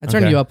I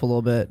turned you up a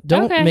little bit.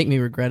 Don't Okay. make me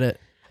regret it.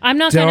 I'm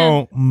not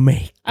Don't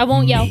make I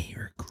won't yell. me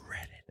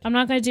regret it. I'm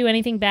not gonna do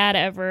anything bad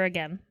ever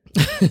again.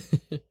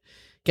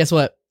 Guess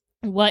what?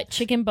 What?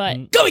 Chicken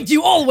butt. Going to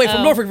you all the way from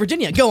Oh. Norfolk,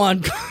 Virginia. Go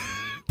on.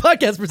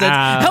 Podcast presents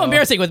How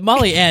Embarrassing with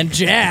Molly and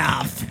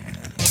Jeff.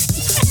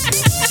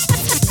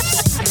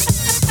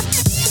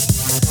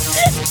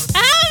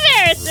 How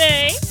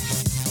embarrassing!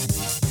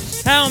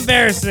 How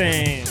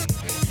embarrassing.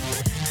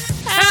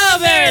 How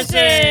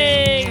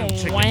embarrassing!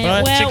 Chicken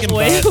butt, chicken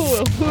butt.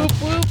 Whoop,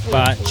 whoop.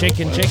 Butt,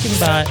 chicken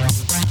butt.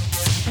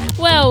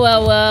 Well.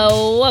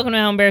 Welcome to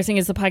How Embarrassing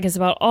is the podcast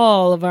about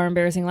all of our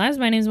embarrassing lives.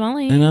 My name's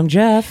Molly. And I'm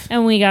Jeff.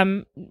 And we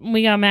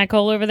got Matt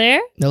Cole over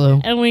there.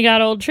 Hello. And we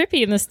got old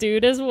Trippy in the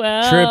studio as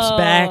well. Trips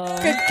back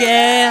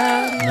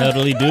again.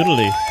 Noodly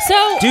doodly.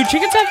 So, Do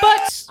chickens have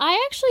butts?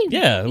 I actually...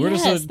 Yeah, where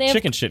yes, does they the have-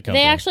 chicken shit come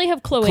They from? actually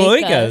have cloacas.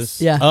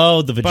 Cloacas. Yeah.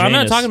 Oh, the vaginas. But I'm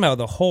not talking about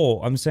the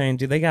whole. I'm saying,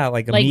 do they got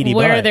like a Like, meaty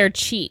where butt? are their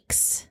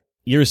cheeks?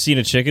 You ever seen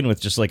a chicken with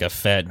just like a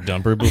fat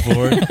dumper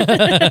before?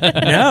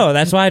 No,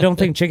 that's why I don't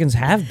think chickens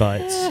have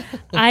butts.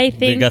 I They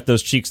think... got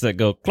those cheeks that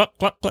go cluck,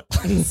 cluck, cluck.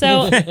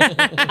 So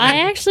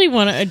I actually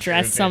want to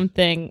address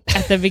something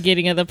at the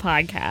beginning of the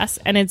podcast,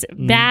 and it's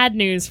bad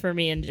news for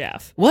me and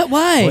Jeff. What?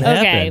 Why? What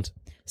Okay. happened?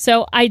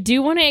 So I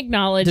do want to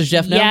acknowledge, Does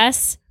Jeff know?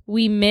 yes,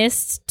 we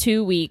missed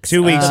 2 weeks.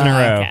 2 weeks of in a the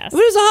row. podcast. It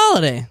was a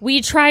holiday.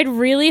 We tried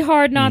really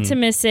hard not to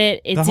miss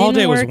it. It The didn't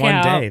holiday was work one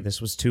out. day.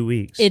 This was 2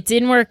 weeks. It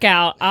didn't work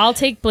out. I'll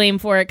take blame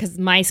for it because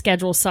my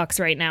schedule sucks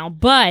right now.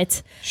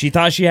 But She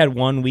thought she had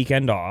one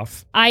weekend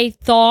off, I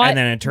thought and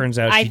then it turns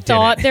out I she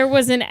thought didn't. there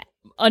was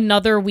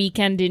another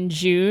weekend in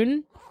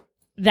June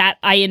that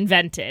I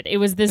invented. It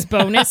was this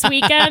bonus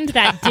weekend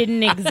that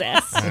didn't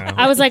exist.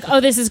 I was like, oh,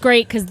 this is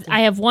great because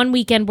I have one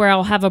weekend where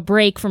I'll have a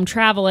break from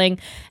traveling,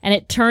 and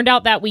it turned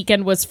out that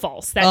weekend was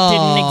false. That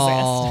didn't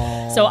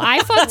exist. So I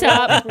fucked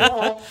up.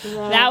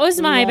 That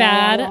was my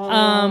bad.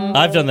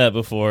 I've done that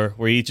before,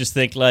 where you just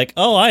think like,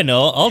 oh, I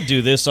know, I'll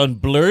do this on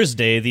Blur's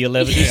Day, the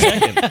 11th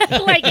or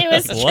 2nd. Like it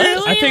was What?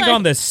 truly I think like,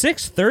 on the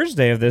 6th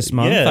Thursday of this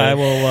month, Yeah. I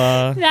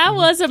will. that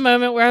was a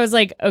moment where I was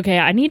like, okay,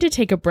 I need to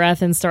take a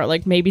breath and start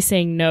like maybe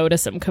saying no to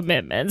some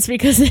commitments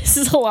because this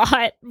is a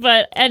lot.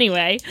 But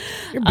anyway,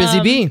 You're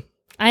busy bee.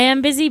 I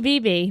am busy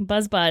BB,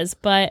 buzz.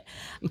 But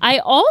I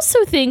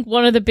also think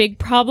one of the big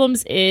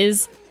problems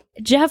is,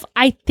 Jeff,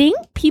 I think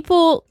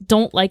people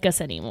don't like us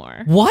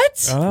anymore.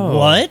 What? Oh.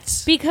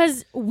 What?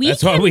 Because we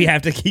That's can, why we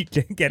have to keep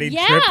getting tripped.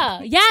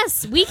 Yeah,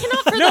 yes. We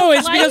cannot for No, the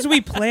it's life, because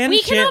we planned we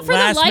shit cannot for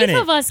last the life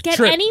minute. of us get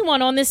Trip.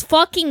 anyone on this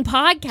fucking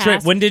podcast.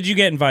 Trip, when did you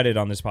get invited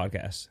on this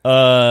podcast?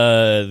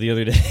 The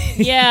other day.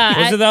 Yeah.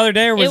 Was it the other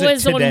day or was it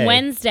was today? on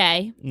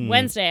Wednesday.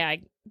 Wednesday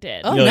I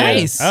did. Oh, Yeah.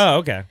 nice. Oh,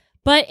 okay.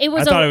 But it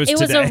was I thought it was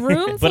a today.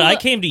 room full But I of-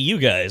 came to you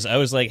guys. I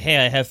was like, hey,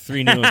 I have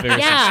 3 new embarrassing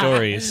Yeah.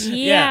 stories.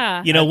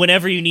 Yeah. You know,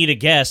 whenever you need a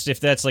guest,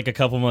 if that's like a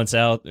couple months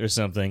out or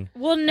something.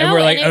 Well, no. And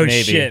we're like, it- oh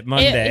Maybe. shit,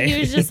 Monday. He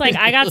was just like,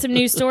 I got some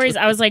new stories.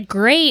 I was like,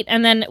 great.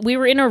 And then we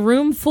were in a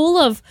room full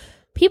of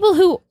people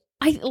who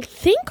I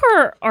think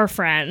are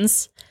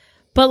friends,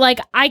 but like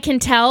I can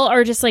tell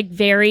are just like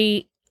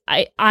very.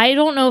 I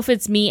don't know if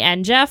it's me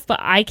and Jeff, but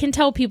I can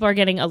tell people are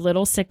getting a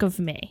little sick of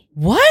me.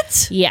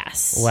 What?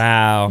 Yes.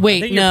 Wow. Wait,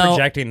 I think you're no.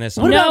 projecting this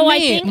on What No, about I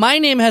me? think- My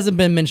name hasn't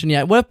been mentioned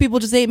yet. What if people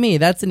just hate me?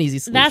 That's an easy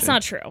solution. That's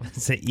not true.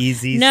 It's an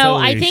easy No,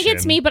 solution. I think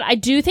it's me, but I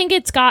do think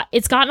it's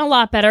gotten a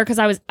lot better because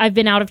I've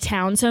been out of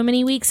town so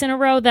many weeks in a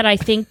row that I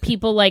think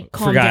people like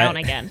calm down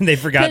again. They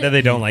forgot that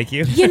they don't like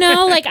you. You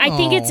know, like I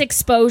think it's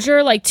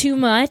exposure, like too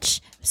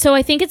much. So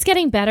I think it's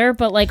getting better,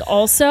 but like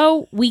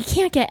also we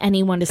can't get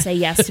anyone to say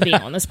yes to being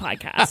on this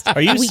podcast. Are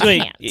you We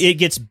saying can't. it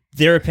gets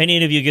their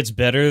opinion of you gets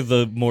better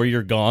the more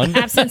you're gone?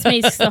 Absence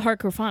makes the heart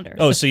grow fonder.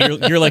 Oh, so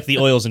you're like the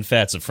oils and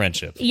fats of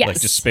friendship. yes, Like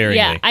just sparingly.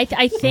 Yeah, I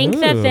think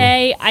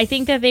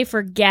that they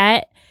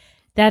forget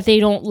that they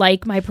don't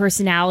like my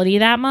personality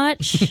that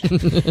much,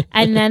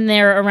 and then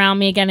they're around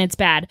me again. It's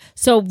bad.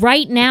 So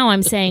right now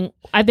I'm saying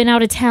I've been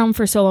out of town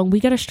for so long. We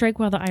got to strike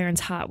while the iron's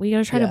hot. We got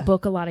to try to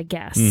book a lot of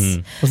guests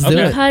Let's do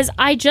it. because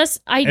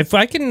I If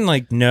I can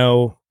like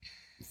know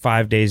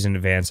 5 days in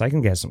advance, I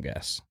can get some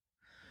guests.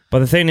 But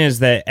the thing is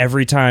that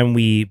every time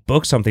we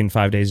book something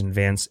 5 days in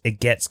advance, it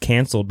gets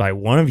canceled by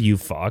one of you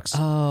fucks.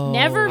 Oh.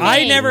 never. Made.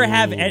 I never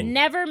have.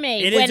 Never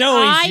made. It is When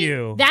always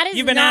you. That is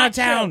You've been not out of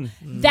town.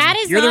 true. That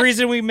is You're not the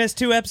reason we missed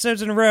 2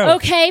 episodes in a row.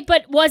 Okay,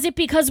 but was it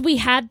because we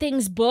had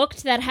things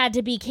booked that had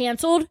to be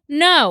canceled?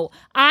 No.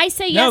 I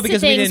say No, yes to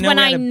because we things didn't know when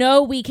we I had to-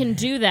 know we can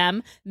do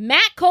them.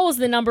 Matt Cole's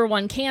the number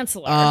one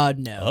canceler.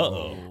 No.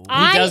 Uh-oh.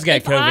 He does get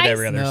if COVID I-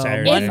 every other No,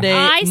 Saturday. Monday.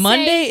 I say-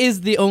 Monday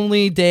is the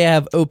only day I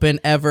have open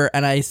ever,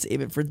 and I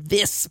save it for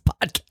this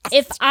podcast.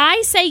 If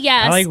I say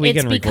yes, I like it's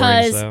weekend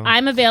because recordings, though.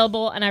 I'm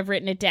available and I've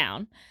written it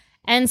down.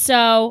 And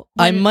so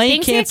I when might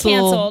things get cancel.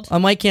 canceled. I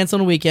might cancel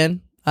on a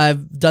weekend.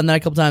 I've done that a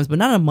couple times, but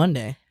not on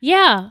Monday.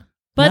 Yeah.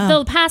 But No.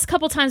 the past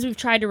couple times we've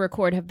tried to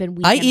record have been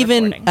I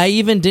weekend recordings.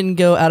 even didn't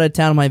go out of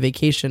town on my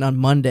vacation on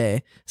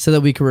Monday so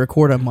that we could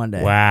record on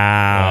Monday.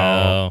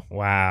 Wow.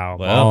 Well.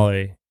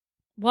 Molly.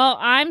 Well,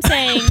 I'm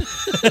saying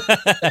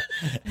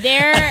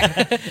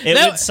It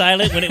went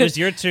silent when it was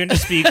your turn to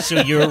speak,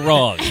 so you're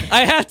wrong.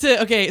 I have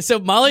to. Okay, so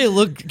Molly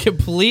looked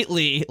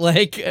completely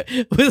like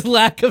with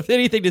lack of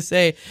anything to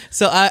say.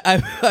 So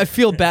I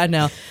feel bad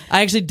now.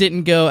 I actually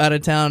didn't go out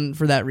of town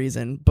for that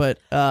reason, but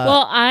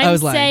well, I I'm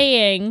was lying.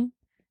 saying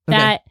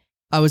that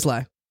I was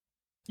lying.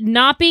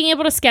 not being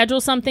able to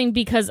schedule something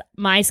because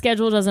my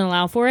schedule doesn't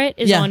allow for it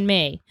is Yeah. on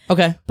me.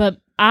 Okay, But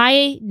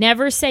I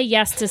never say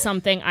yes to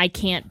something I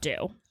can't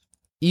do.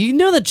 you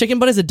know that chicken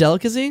butt is a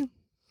delicacy?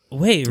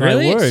 Wait, My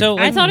really? word. So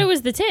I thought it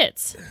was the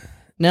tits.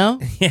 No.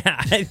 Yeah,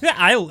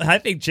 I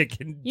think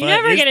chicken. You butt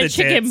never is get a the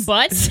chicken tits.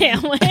 butt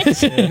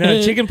sandwich.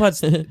 No, chicken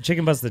butt's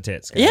the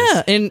tits. Guys.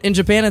 Yeah, in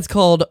Japan it's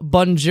called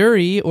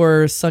bunjuri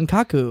or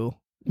sankaku.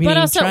 But meaning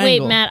also,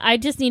 triangle. wait, Matt, I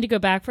just need to go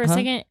back for a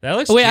second. That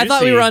looks. Oh, wait, I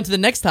thought we juicy. were on to the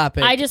next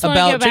topic. I just want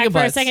to about go back chicken for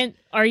a butts. second.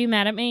 Are you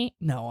mad at me?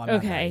 No, I'm not. mad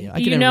at Okay. you. I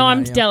can You never know be I'm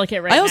mad at you.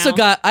 delicate right I also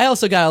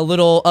now. got a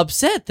little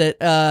upset that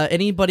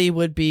anybody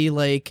would be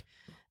like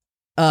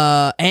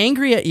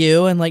angry at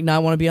you and like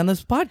not want to be on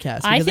this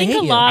podcast. I because they think hate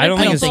a you. lot I of don't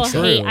think people it's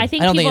hate. true. I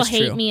think I don't think people it's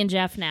hate true. me and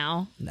Jeff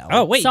now. No.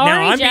 Oh wait, Sorry,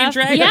 now I'm being Jeff.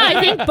 dragged. Yeah,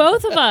 I think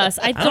both of us.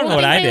 I don't don't know think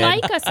what I they did.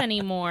 like us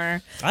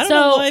anymore. I don't So-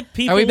 know why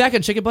people. Are we back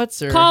on chicken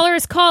butts? Or?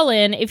 Callers, call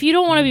in. If you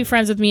don't want to be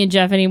friends with me and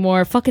Jeff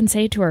anymore, fucking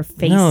say it to our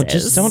faces. No,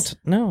 just don't.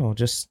 No,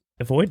 just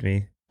avoid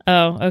me.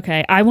 Oh,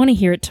 okay. I want to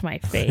hear it to my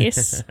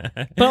face,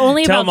 but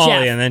only Tell about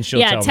Molly, Jeff. and then she'll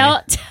yeah,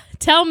 tell me.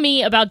 tell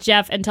me about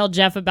Jeff, and tell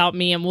Jeff about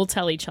me, and we'll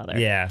tell each other.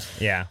 Yeah.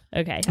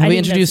 Okay. Have we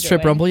introduced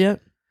Trip Rumble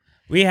yet?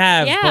 We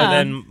have, Yeah. but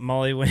then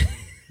Molly went.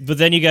 But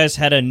then you guys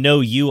had a no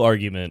you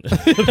argument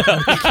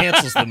about who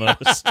cancels the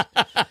most.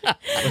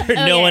 Where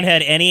no Okay. one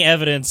had any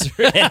evidence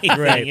or anything.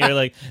 Right. You're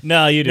like,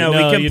 no, you do. No,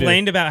 No, we you do.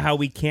 complained about how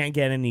we can't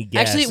get any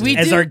guests. Actually, we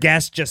as do- our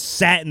guest just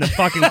sat in the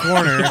fucking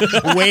corner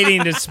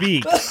waiting to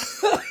speak.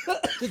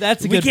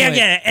 That's a We good can't point.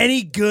 get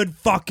any good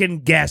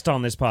fucking guest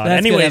on this pod.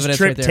 That's good Anyways, evidence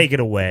Trip, right there. take it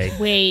away.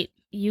 Wait,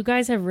 you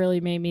guys have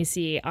really made me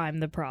see I'm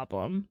the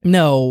problem.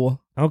 No.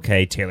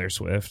 Okay, Taylor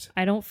Swift.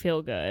 I don't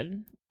feel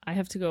good. I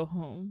have to go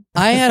home.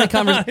 I had a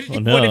conversation. Oh,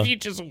 no. What if you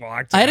just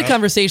walked? I had a out?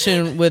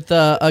 conversation with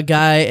a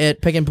guy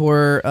at Pick and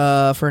Pour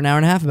for an hour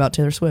and a half about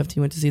Taylor Swift. He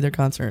went to see their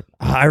concert.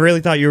 I really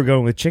thought you were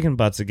going with chicken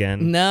butts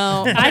again.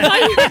 No. I thought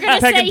you were going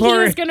to Peck say and he pour.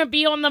 was going to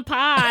be on the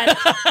pod.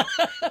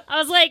 I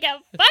was like,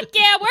 fuck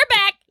yeah, we're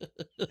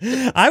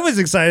back. I was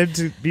excited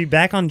to be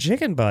back on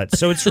chicken butts,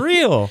 so it's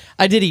real.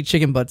 I did eat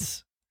chicken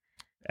butts.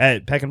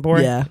 At Peck and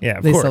Pour? Yeah. Yeah,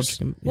 of They sell course.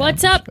 chicken- yeah.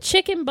 What's up,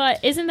 chicken butt?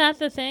 Isn't that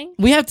the thing?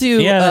 We have to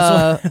Yeah,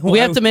 that's what- we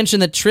have to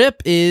mention that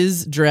Trip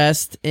is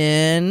dressed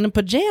in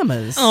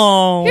pajamas.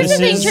 Oh, Here's the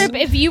thing, is- Trip.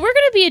 If you were going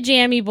to be a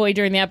jammy boy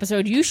during the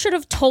episode, you should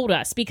have told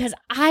us because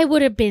I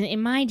would have been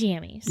in my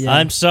jammies. Yeah.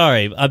 I'm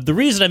sorry. The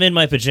reason I'm in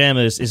my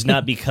pajamas is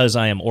not because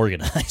I am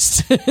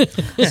organized.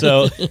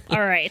 So All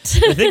right.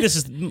 I think this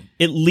is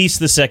at least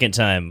the second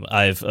time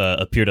I've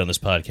appeared on this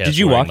podcast. Did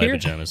you wearing walk my here?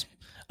 pajamas?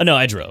 No,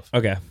 I drove.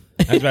 Okay.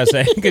 I was about to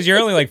say, because you're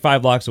only like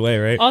 5 blocks away,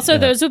 right? Also,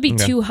 those would be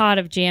Okay. too hot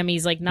of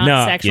jammies, like not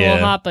No, sexual yeah.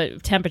 hot,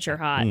 but temperature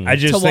hot. I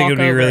just to think it walk would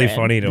be over really in.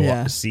 funny to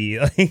Yeah. see.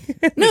 Like,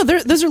 No,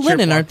 those are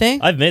linen, aren't they?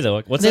 I've made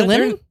that. What's They that?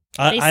 linen?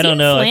 They I don't seem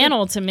know. I think-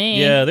 flannel to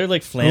me. yeah, they're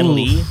like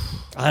flannel-y.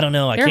 I don't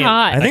know. I They're can't.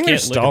 hot. I think they're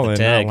can't look at the Stalin, not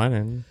tag.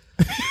 Lennon.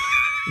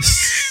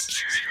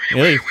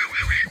 Really?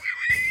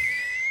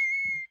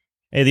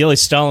 Hey, the only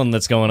stalling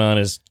that's going on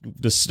is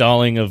the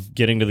stalling of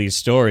getting to these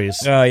stories.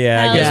 Oh,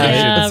 yeah, I Hell guess Yeah, we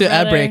yeah. should. Let's do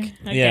ad brother. break.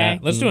 Okay. Yeah,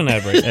 let's do an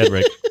ad break. Ed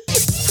Rick.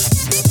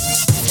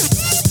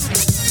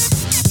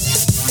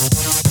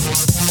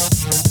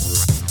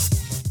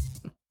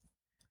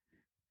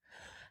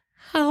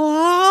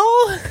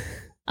 Hello?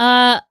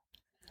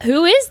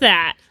 Who is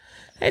that?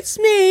 It's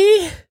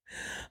me.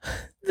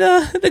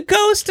 The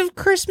ghost of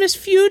Christmas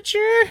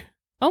future.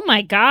 Oh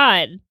my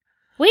god.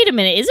 Wait a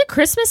minute. Is it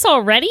Christmas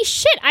already?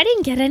 Shit, I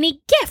didn't get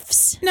any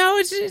gifts. No,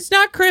 it's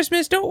not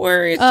Christmas. Don't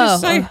worry. It's Oh,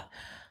 just like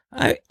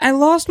I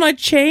lost my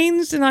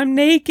chains and I'm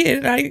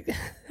naked. I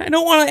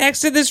don't want to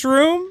exit this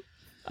room.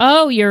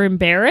 Oh, you're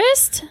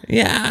embarrassed?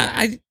 Yeah,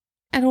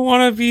 I don't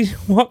want to be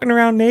walking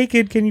around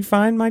naked. Can you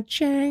find my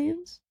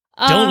chains?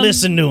 Don't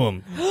listen to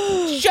him.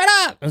 Shut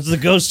up. It's the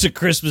ghost of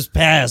Christmas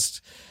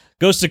past.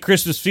 Ghost of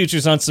Christmas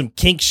future's on some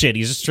kink shit.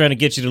 He's just trying to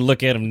get you to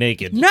look at him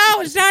naked. No,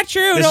 it's not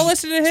true. This don't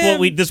is- listen to This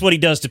him. is what he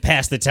does to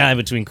pass the time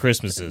between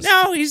Christmases.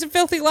 No, he's a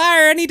filthy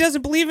liar and he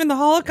doesn't believe in the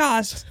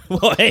Holocaust.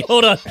 Well, hey,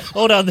 hold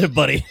on there,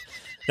 buddy.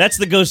 That's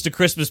the ghost of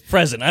Christmas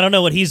present. I don't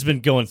know what he's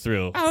been going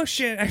through. Oh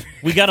shit.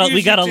 We got a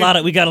lot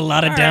of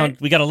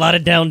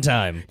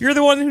downtime. You're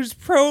the one who's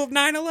pro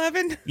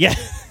 9/11? Yeah,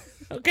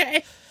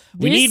 Okay.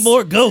 we This- need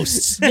more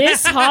ghosts.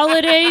 This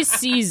holiday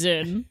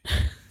season,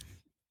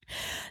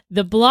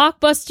 the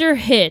blockbuster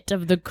hit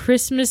of the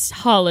Christmas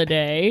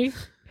holiday.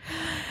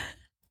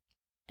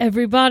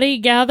 Everybody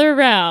gather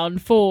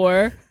round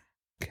for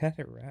Cut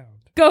it round.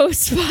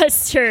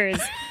 Ghostbusters.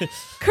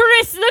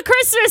 The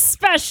Christmas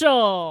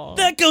special.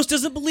 That ghost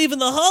doesn't believe in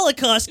the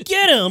Holocaust.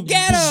 Get him!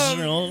 Get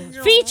him!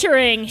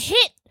 Featuring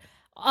hit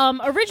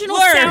original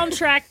Blur.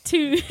 soundtrack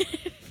to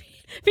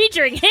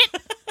featuring hit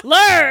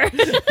Lur.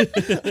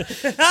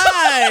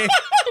 Hi.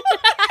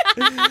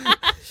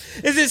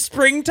 Is it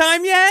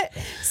springtime yet?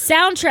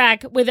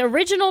 Soundtrack with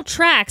original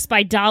tracks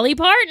by Dolly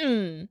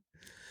Parton.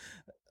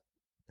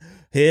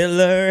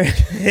 Hitler.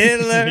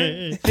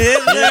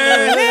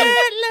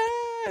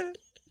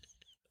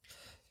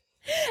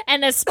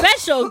 And a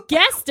special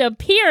guest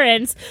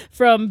appearance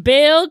from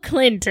Bill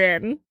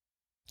Clinton.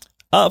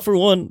 I, for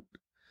one,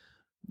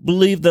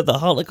 believe that the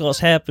Holocaust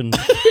happened.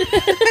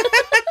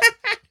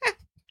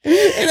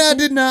 And I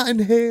did not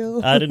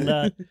inhale. I did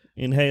not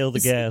inhale the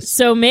gas.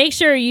 So make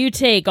sure you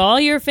take all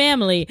your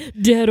family,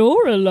 dead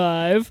or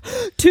alive,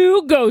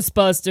 to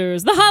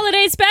Ghostbusters, the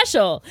holiday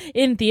special,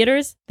 in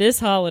theaters this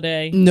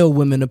holiday. No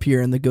women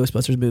appear in the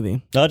Ghostbusters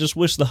movie. I just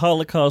wish the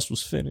Holocaust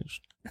was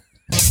finished.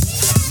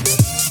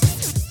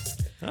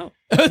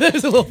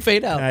 There's a little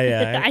fade out.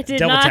 I did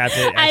double not. tapped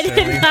it. I did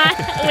accidentally.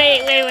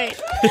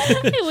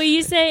 not. Wait. Will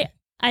you say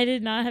I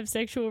did not have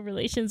sexual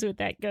relations with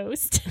that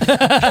ghost?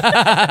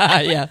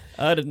 Yeah.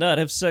 I did not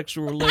have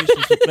sexual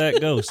relations with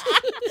that ghost.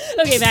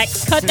 Okay, Mac,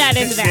 cut that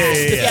into that.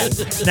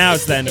 Yeah. Now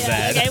it's the end of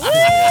that.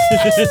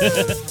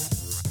 Okay.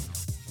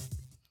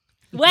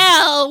 Woo!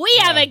 Well, we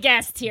have a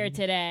guest here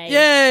today.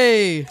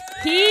 Yay!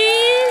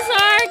 He's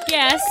our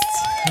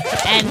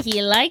guest, and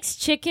he likes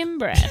chicken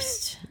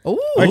breast. Ooh.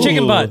 Or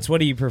chicken butts. What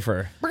do you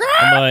prefer?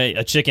 Am I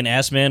a chicken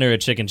ass man or a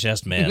chicken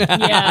chest man?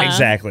 Yeah.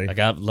 Exactly.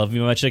 Love me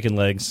my chicken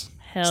legs.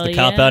 Hell It's the yeah.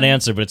 cop-out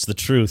answer, but it's the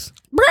truth.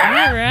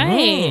 All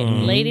right,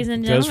 ladies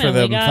and Goes gentlemen, for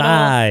them we got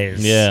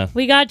thighs. Yeah.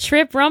 we got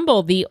Trip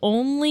Rumble, the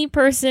only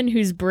person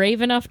who's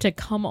brave enough to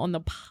come on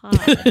the pod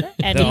The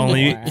anymore.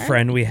 only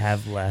friend we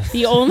have left.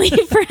 The only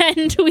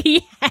friend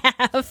we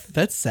have.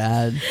 That's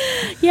sad.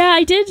 Yeah,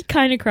 I did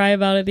kind of cry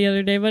about it the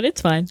other day, but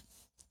it's fine.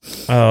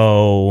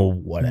 Oh,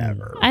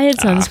 whatever. I had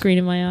sunscreen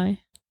in my eye.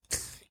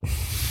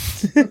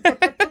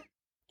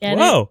 Get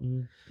Whoa.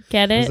 it?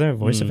 Get Was it? there a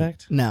voice Mm.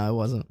 effect? No, it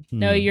wasn't.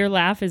 No, your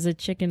laugh is a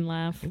chicken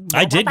laugh.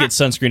 I did get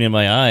sunscreen in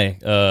my eye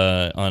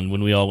on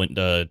when we all went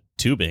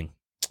tubing.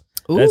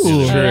 Ooh. That's Oh,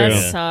 true. that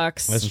Yeah.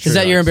 sucks. That's true. Is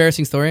that your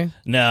embarrassing story?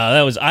 No,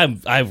 that was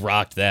I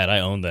rocked that. I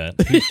owned that.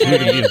 Who would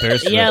be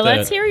embarrassed Yeah, about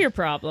let's that? hear your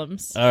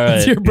problems. All right.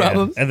 It's your Yeah.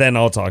 problem. And then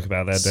I'll talk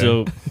about that.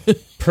 So,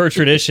 per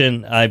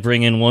tradition, I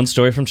bring in one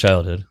story from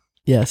childhood,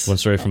 Yes. one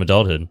story from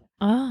adulthood,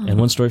 Oh, and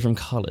one story from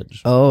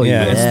college. Oh,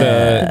 Yeah, yeah. it's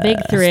the big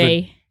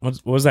three. What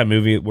was that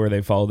movie where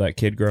they followed that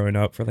kid growing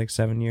up for like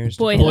 7 years?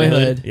 Boyhood.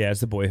 Boyhood. Yeah,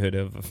 it's the Boyhood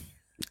of.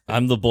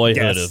 I'm the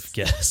boyhood Yes. of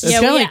guests. It's Yeah,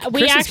 kinda we, like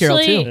we Christmas Carol,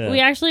 actually too. Yeah. we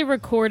actually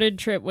recorded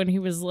Trip when he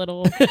was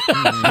little.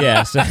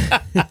 Yeah. So,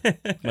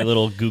 My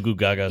little goo goo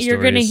gaga stories.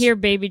 You're gonna hear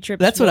Baby Trip.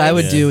 That's what I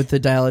would Yeah. do with the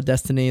Dial of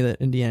Destiny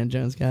that Indiana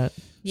Jones got.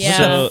 Yeah,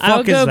 So- I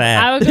would fuck is go.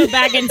 that? I would go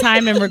back in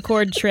time and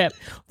record Trip.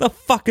 the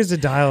fuck is a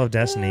Dial of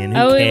Destiny? And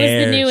who Oh, cares? it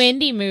was the new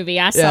indie movie.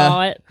 I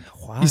saw it.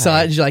 Why? You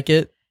saw it? Did you like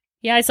it?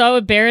 Yeah, I saw it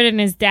with Barrett and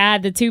his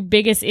dad, the two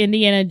biggest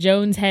Indiana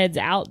Jones heads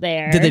out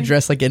there. Did they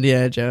dress like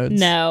Indiana Jones?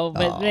 No,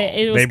 but Oh.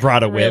 it was They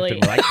brought a whip really,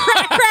 and were like,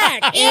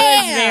 crack.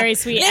 it was very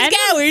sweet. And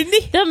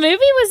Indy. the movie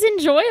was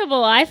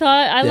enjoyable. I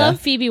thought I Yeah. love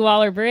Phoebe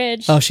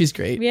Waller-Bridge. Oh, she's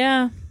great.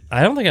 Yeah,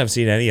 I don't think I've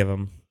seen any of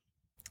them.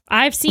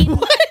 I've seen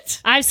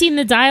I've seen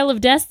the Dial of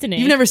Destiny.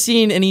 You've never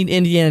seen any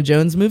Indiana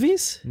Jones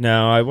movies?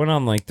 No, I went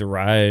on like the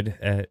ride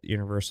at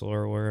Universal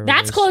or wherever.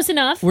 That's it is. close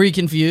enough. Were you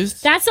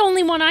confused? That's the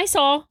only one I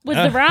saw was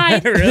the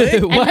ride. Really?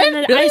 And What?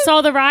 then I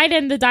saw the ride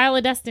and the Dial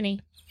of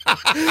Destiny.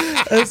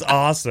 That's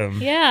awesome.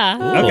 Yeah.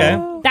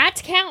 Okay.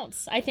 That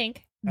counts, I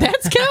think. That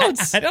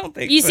counts. I don't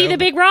think You so. see the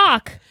big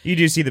rock. You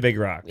do see the big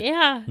rock.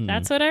 Yeah,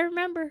 that's what I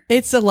remember.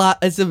 It's a lot.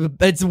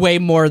 It's way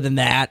more than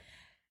that.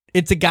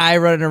 It's a guy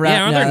running around.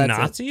 Yeah, aren't No, there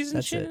that's it. Nazis and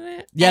That's shit it. in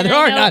it? Yeah, And there I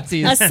are know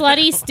Nazis. A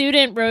slutty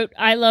student wrote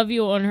 "I love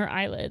you" on her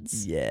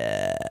eyelids.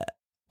 Yeah.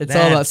 It's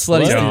all about That's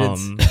slutty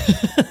dumb.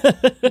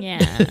 students.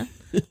 Yeah.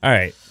 All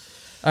right.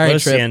 All right, Lo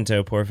Trip.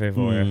 siento, por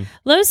favor. Mm.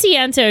 Lo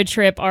Siento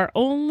Trip, our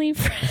only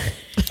friend.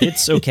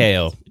 It's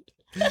okay-o.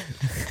 Where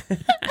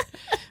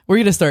are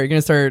you going to start? You're going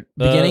to start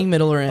beginning,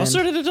 middle, or end? I'll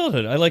start at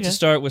adulthood. I like to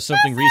start with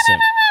something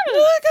recent.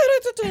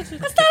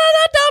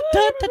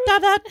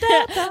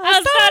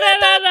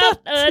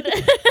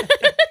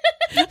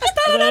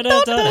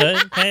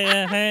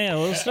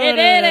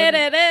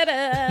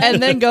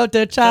 And then go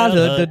to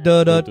childhood.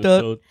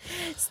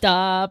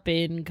 Stop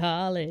in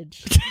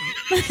college.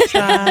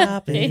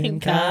 Stop in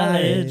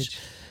college.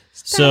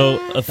 So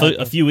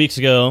a few weeks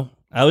ago,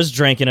 I was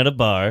drinking at a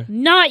bar,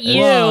 Not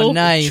you. Whoa,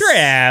 nice.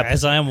 Trap.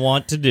 as I am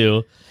wont to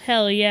do,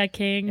 Hell yeah,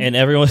 King. and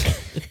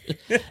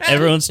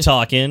everyone's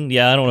talking.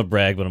 Yeah, I don't want to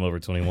brag, but I'm over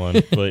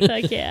 21. But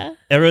Fuck yeah.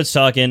 everyone's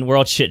talking. We're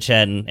all chit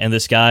chatting, and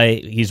this guy,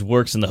 he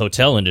works in the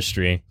hotel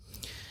industry,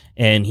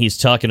 and he's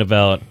talking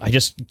about.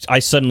 I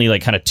suddenly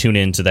like kind of tune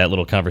into that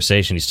little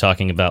conversation. He's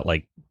talking about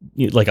like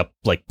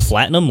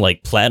platinum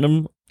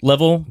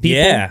level people.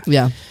 Yeah.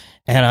 Yeah.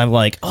 And I'm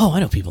like, oh, I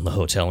know people in the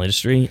hotel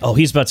industry. Oh,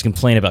 he's about to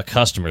complain about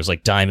customers,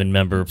 like diamond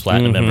member,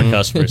 platinum member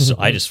customers. So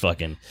I just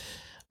fucking,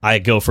 I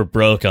go for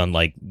broke on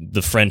like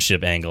the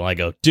friendship angle. I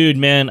go, dude,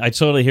 man, I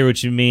totally hear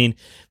what you mean.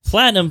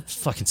 Platinum,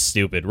 fucking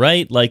stupid,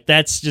 right? Like,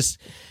 that's just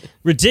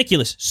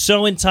ridiculous.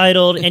 So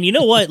entitled. And you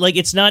know what? Like,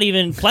 it's not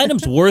even,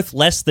 platinum's worth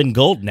less than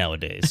gold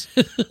nowadays.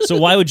 So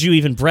why would you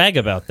even brag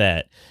about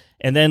that?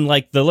 And then,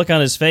 like, the look on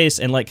his face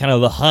and, like, kind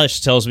of the hush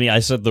tells me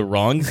I said the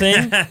wrong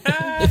thing.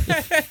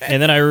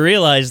 And then I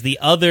realized the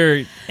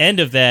other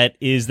end of that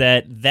is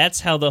that that's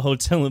how the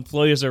hotel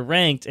employees are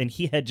ranked, and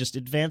he had just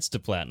advanced to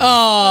platinum.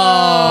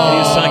 Oh. And he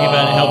was talking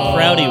about how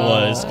proud he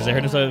was, because I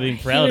heard him talking about being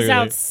proud He was earlier.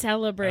 out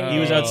celebrating. He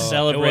was out It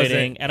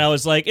celebrating, wasn't- and I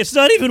was like, it's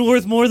not even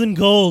worth more than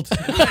gold.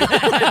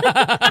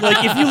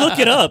 Like, if you look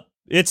it up,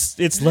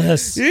 it's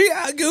less.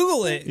 Yeah,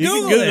 Google it. You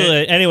can Google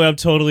it. Anyway, I'm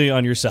totally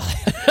on your side.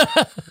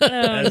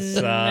 That sucks.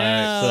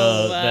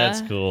 So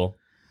that's cool.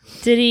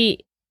 Did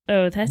he?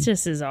 Oh, that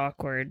just is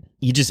awkward.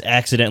 You just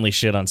accidentally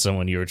shit on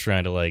someone you were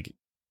trying to, like,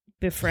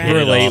 Befriend. Hit it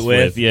Relate off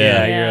with. with,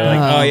 yeah. You're like,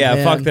 Oh, oh yeah,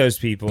 man. fuck those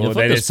people. Yeah, fuck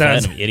Then those it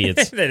sounds platinum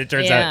idiots. then it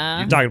turns Yeah. out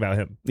you're talking about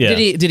him. Yeah.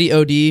 Did he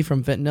OD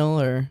from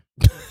fentanyl or?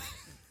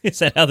 Is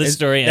that how the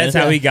story ends?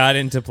 That's how he got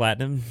into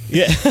platinum.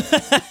 Yeah.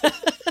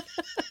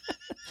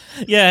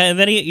 Yeah, and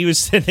then he's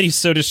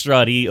so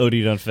distraught he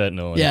OD'd on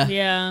fentanyl. Yeah.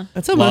 Yeah.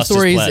 That's how most Lost his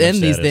stories platinum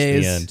end these status at the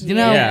days. end. You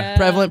know, Yeah.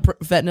 prevalent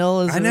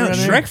fentanyl is. I know. around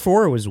here. Shrek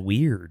 4 was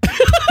weird.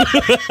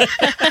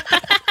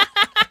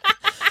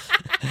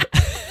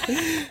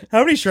 How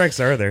many Shreks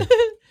are there?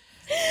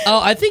 Oh,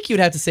 I think you'd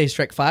have to say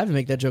Shrek 5 to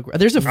make that joke.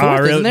 There's a fourth, Oh,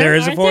 really? isn't there? There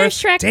is a Aren't there fourth?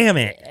 Shrek- Damn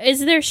it. Is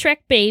there Shrek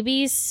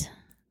babies?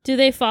 Do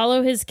they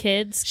follow his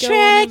kids? go on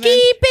Shrekky adventures?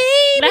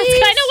 babies. That's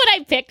kind of what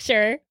I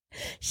picture.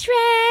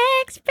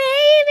 Shrek's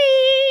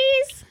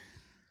babies.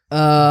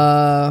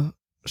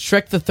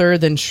 Shrek the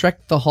Third, then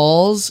Shrek the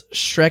Halls,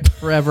 Shrek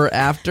Forever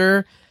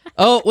After.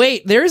 Oh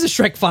wait, there is a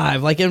Shrek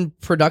 5, like in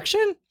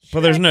production.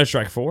 Well, there's no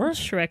Shrek 4.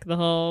 Shrek the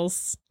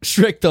Halls.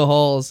 Shrek the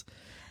Halls.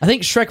 I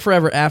think Shrek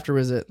Forever After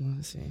was it. Let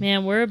me see.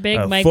 Man, we're a big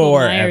Oh, Michael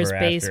Forever Myers After.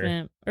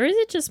 basement. Or is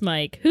it just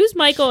Mike? Who's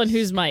Michael and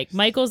who's Mike?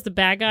 Michael's the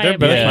bad guy. They're of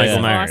both Yeah.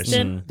 Michael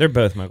Austin. Myers. They're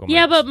both Michael Myers.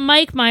 Yeah, but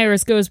Mike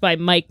Myers goes by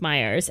Mike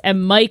Myers,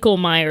 and Michael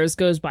Myers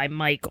goes by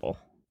Michael.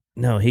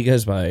 No, he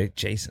goes by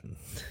Jason.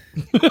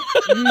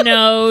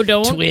 No,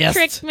 don't Twist.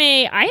 trick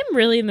me. I am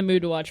really in the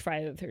mood to watch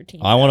Friday the 13th.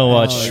 I want to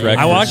watch Oh, Shrek.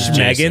 yeah. I watched versus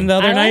Megan Jason. the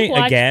other I like night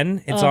watch-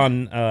 again. It's Oh.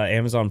 on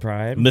Amazon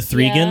Prime.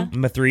 Mithrigan?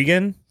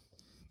 Mithrigan.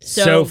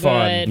 So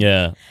fun. good.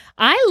 Yeah.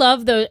 I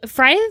love those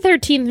Friday the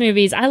 13th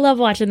movies. I love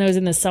watching those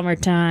in the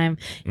summertime.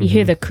 You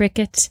hear the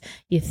crickets.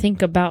 You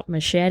think about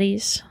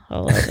machetes. I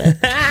love it.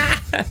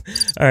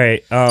 All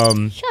right.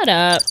 Shut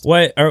up.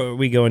 What are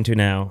we going to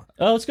now?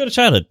 Oh, let's go to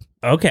childhood.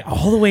 Okay,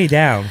 all the way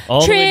down.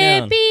 All the way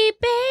down. Trippy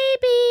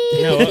baby.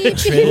 You know what?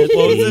 Trippy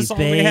What was this song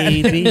we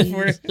had baby.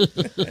 for-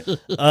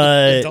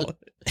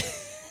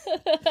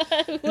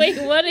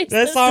 Wait, what is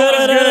That this? song was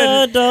good.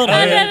 Adult-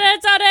 And then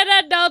it's on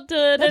an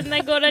adulthood, and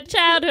then go to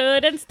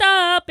childhood and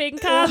stop in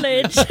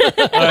college.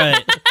 All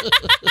right.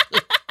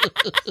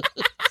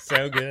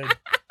 So good.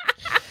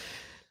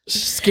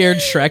 Scared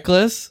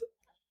Shrekless.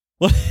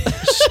 All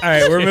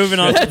right, we're moving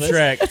on to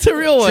Shrek. That's a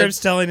real one. Trip's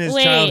telling his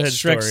Wait. childhood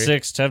Shrek story.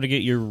 6, time to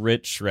get your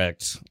rich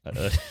Shreked.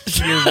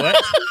 Your what?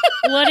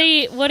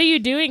 What are you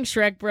doing,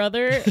 Shrek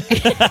brother?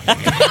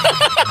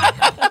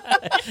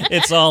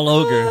 It's all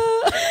ogre.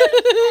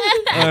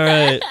 All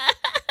right.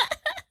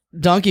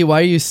 Donkey,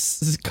 why are you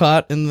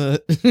caught in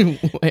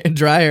the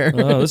dryer?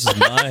 Oh, this is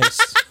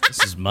nice.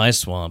 This is my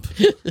swamp.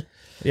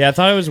 Yeah, I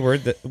thought it was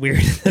weird that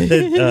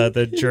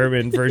the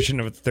German version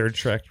of Third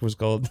Shrek was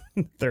called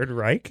Third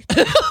Reich.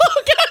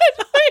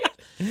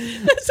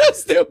 That's so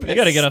stupid. You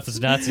got to get off this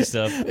Nazi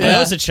stuff. When Yeah, I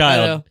was a I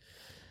child,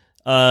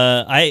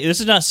 know. this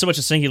is not so much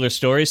a singular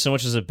story, so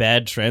much as a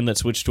bad trend that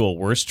switched to a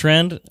worse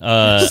trend.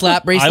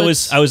 Slap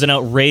bracelets? I was an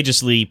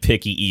outrageously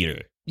picky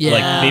eater. Yeah.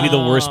 Like maybe the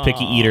worst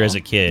picky eater as a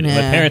kid. My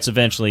Nah. parents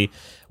eventually,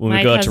 when we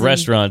My go out to cousin-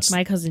 restaurants,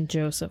 My cousin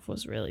Joseph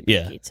was really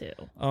Yeah. picky too.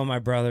 Oh, my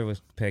brother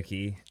was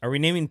picky. Are we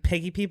naming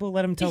picky people?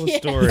 Let him tell the Yeah.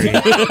 story.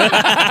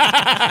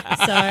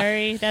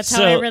 Sorry, that's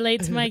how I So-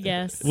 relate to my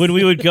guests. when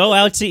we would go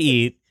out to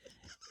eat,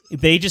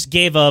 they just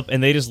gave up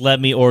and they just let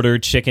me order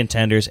chicken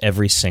tenders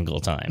every single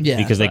time Yeah.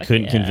 because they Fuck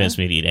couldn't yeah. convince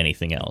me to eat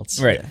anything else.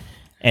 Right.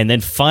 And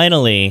then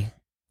finally,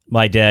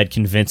 my dad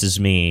convinces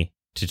me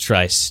to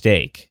try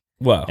steak.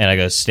 Whoa. And I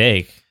go,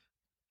 steak?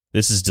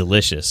 This is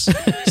delicious.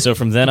 So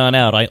from then on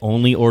out, I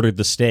only ordered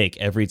the steak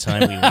every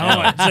time we went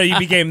out. So you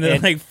became the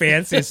like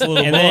fanciest little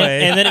And boy.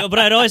 then, but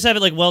I'd always have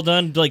it like well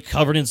done, like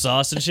covered in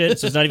sauce and shit.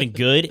 So it's not even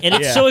good, and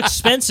it's Yeah. so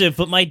expensive.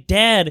 But my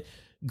dad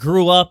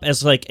grew up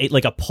as like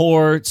a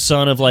poor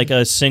son of like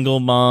a single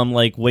mom,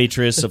 like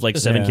waitress of like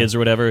 7 Yeah. kids or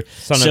whatever.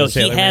 Son of So a he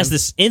sailor has man.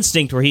 this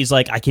instinct where he's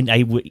like,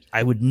 I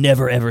would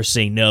never ever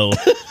say no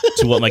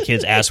to what my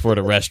kids ask for at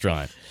a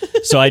restaurant.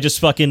 So I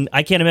just I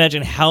can't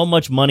imagine how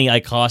much money I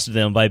costed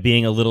them by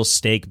being a little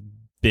steak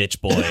bitch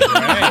boy.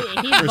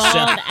 He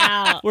balled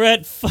out. We're at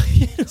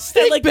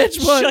like bitch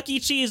boy. Chuck E.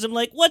 Cheese. I'm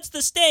like, what's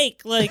the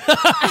steak? Like,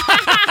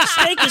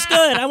 steak is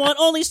good. I want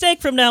only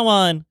steak from now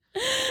on.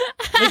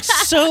 Like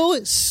so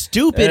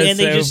stupid, That's and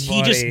they so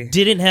he just funny.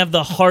 didn't have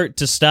the heart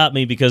to stop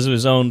me because of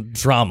his own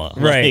drama.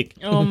 Right.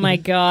 Like, Oh my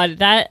god,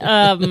 that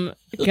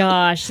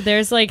gosh,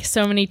 there's like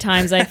so many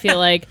times I feel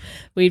like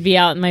we'd be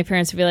out and my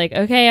parents would be like,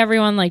 "Okay,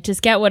 everyone, like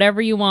just get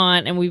whatever you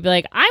want," and we'd be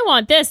like, "I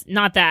want this,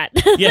 not that."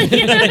 Yeah.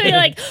 You know, they'd be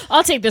like,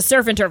 "I'll take the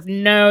surf and turf."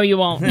 No, you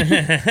won't.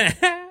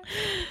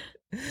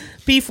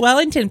 Beef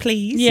Wellington,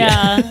 please.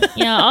 Yeah,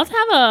 I'll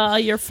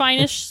have your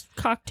finest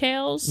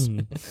cocktails.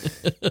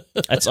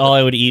 that's all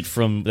I would eat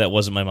from that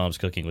wasn't my mom's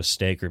cooking was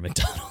steak or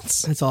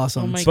McDonald's. That's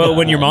awesome. Oh my But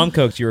when your God. mom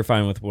cooked, you were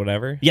fine with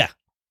whatever. Yeah.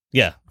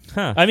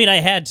 Huh. I mean, I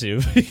had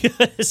to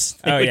because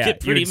they Oh would yeah, get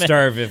pretty you'd mad.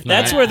 starve if not.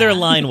 That's where their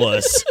line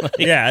was. Like,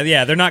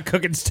 yeah. They're not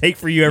cooking steak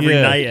for you every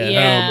Yeah. night at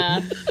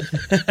home.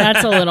 Yeah,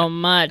 that's a little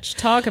much.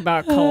 Talk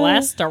about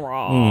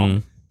cholesterol.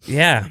 mm.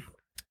 Yeah.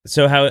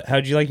 So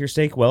how'd you like your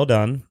steak? Well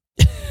done.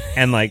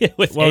 And like,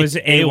 With what was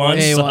it? A1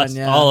 A1, sauce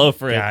yeah. all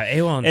over it. Yeah,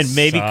 A1 And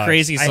maybe sucks.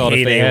 crazy salt I if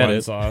hate they had A1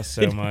 it. sauce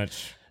so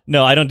much.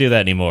 No, I don't do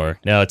that anymore.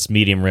 Now it's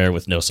medium rare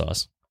with no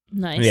sauce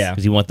Nice. Yeah.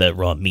 because you want that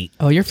raw meat.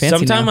 Oh, you're fancy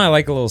Sometimes now. I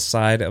like a little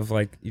side of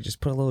like you just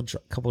put a little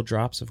couple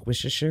drops of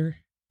Worcestershire.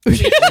 Say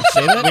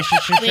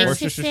that?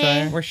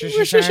 Worcestershire.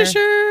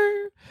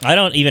 Worcestershire. I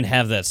don't even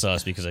have that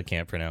sauce because I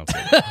can't pronounce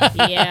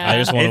it. Yeah. I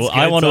just want It's to.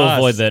 I good want to sauce.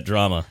 avoid that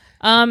drama.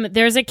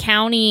 There's a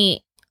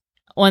county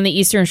on the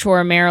eastern shore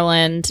of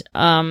Maryland,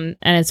 and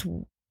it's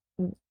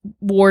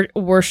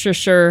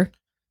Worcestershire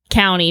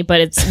County,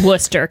 but it's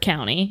Worcester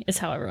County is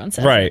how everyone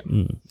says Right. it.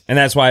 Mm. And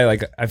that's why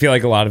like I feel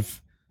like a lot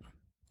of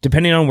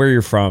depending on where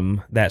you're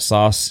from, that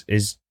sauce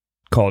is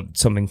called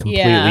something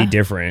completely Yeah.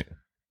 different.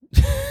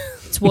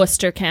 It's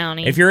Worcester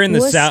County. If you're in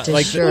the south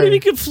like Worcestershire. What do you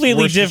mean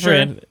completely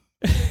Worcestershire? different?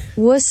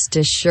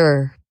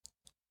 Worcestershire.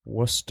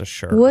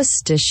 Worcestershire.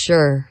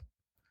 Worcestershire.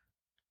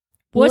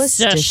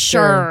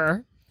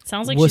 Worcestershire.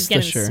 Sounds like she's getting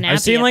Worcestershire. snappy.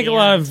 I've seen at like the a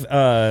lot end.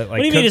 of like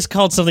What do you mean it's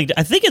called something?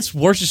 I think it's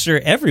Worcestershire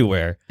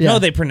everywhere. Yeah. No,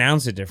 they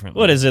pronounce it differently.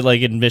 What is it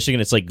like in Michigan?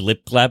 It's like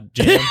Glip Glap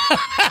Jam.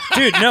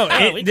 Dude, no,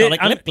 Oh, we call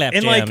it I'm- Glip Glap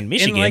in Jam like in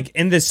Michigan.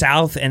 in the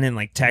South and in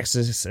like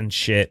Texas and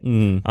shit.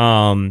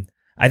 Mm.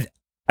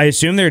 I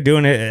assume they're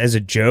doing it as a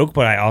joke,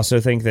 but I also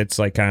think that's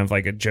like kind of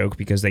like a joke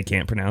because they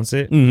can't pronounce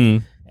it.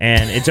 Mm-hmm.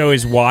 And it's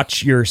always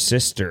watch your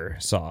sister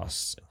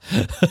sauce.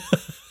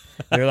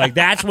 They're like,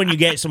 that's when you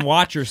get some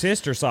watch your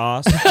sister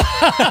sauce.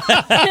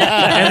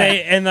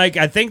 and like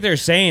I think they're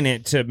saying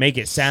it to make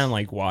it sound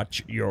like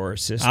watch your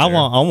sister. I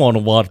want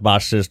to watch my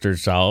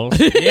sister's sauce.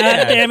 God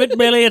damn it,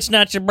 Billy! It's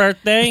not your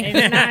birthday.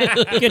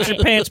 Get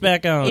your pants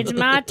back on. It's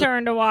my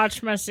turn to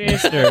watch my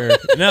sister.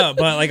 No,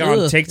 but like on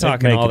Ugh.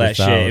 TikTok Like and all making that a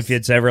shit, sauce. if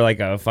it's ever like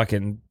a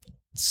fucking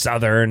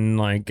southern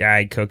like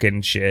guy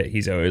cooking shit,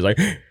 he's always like,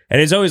 and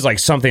it's always like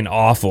something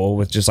awful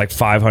with just like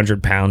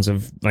 500 pounds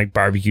of like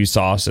barbecue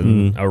sauce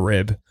and a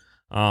rib.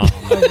 A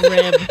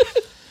rib.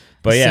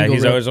 But yeah, Single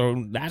he's rib. always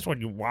oh, that's when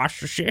you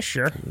wash your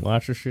sister.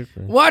 Watch your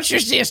sister. Watch your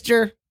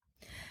sister.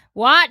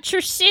 Watch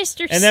your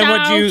sister. And then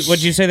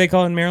what'd you say they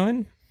call it in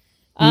Maryland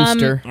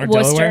Worcester. or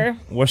Worcester. Delaware?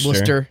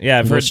 Worcester.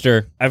 Yeah,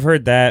 Worcester. I've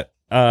heard that.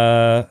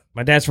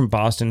 My dad's from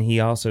Boston. He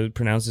also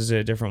pronounces it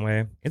a different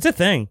way. It's a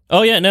thing.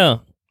 Oh yeah,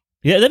 no,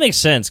 yeah, that makes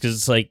sense because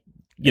it's like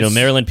you know It's-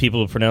 Maryland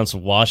people pronounce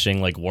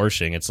washing like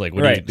washing. It's like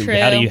what Right. do you,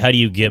 True. how do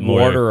you get more?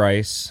 Water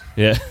ice.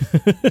 Yeah.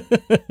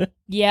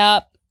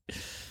 Yep.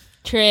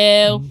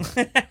 True.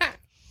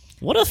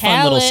 What a fun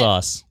Tell little it.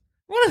 sauce.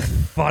 What a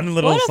fun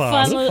little What a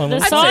sauce. fun little. The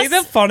I'd sauce. say the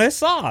funnest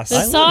sauce. The I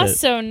love sauce it.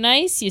 so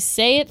nice, you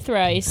say it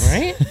thrice.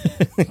 Right?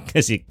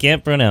 Because you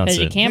can't pronounce Because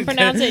you it. can't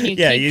pronounce it, and you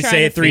Yeah, keep you trying say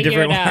to it three figure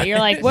different it out. You're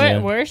like, what? Yeah.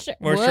 Worcester?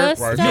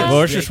 Worcester?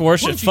 Worcester?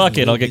 Worcester, fuck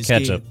it, I'll get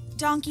ketchup.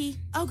 Donkey,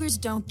 ogres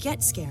don't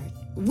get scared.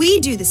 We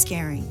do the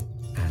scaring.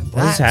 And What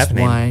is that's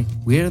happening? why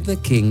we're the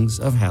kings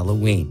of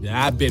Halloween.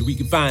 I bet we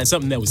can find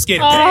something that was scary.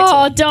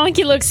 Oh,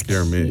 Donkey looks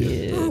Scare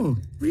me. Oh,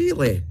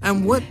 really?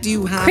 And what do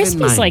you have in Crispy's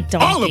mind? like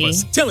Donkey. All of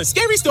us telling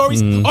scary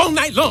stories all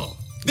night long.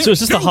 So is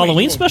this the There's no way Halloween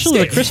you won't special be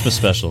or the scared. Christmas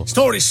special?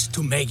 Stories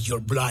to make your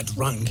blood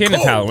run King of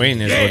cold.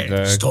 Halloween is what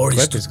the Stories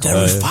clip to is called.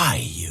 terrify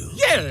you.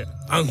 Yeah.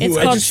 And It's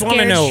who called just wanna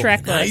Scared know-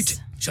 Shrekless.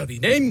 night shall be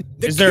named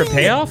the Is there a King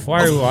payoff?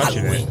 Why are we of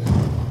watching it?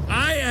 Halloween.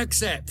 I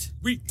accept.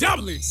 We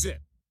doubly accept.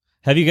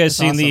 Have you guys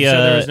seen the So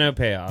there was no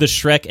payoff. the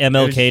Shrek It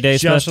was MLK Day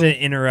just special? an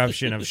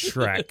interruption of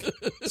Shrek.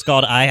 It's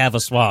called I Have a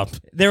Swamp.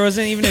 There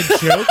wasn't even a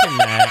joke in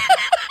that.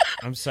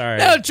 I'm sorry.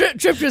 No, Trip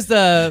just put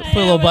a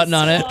little button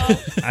on it.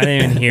 I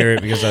didn't even hear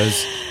it because I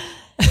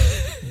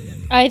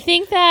I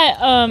think that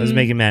was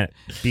making Matt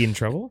be in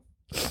trouble.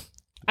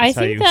 I That's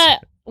how think you- that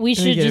we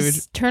should get it.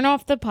 just turn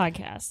off the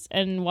podcast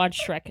and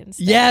watch Shrek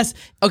instead. Yes.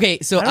 Okay,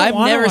 so I don't I've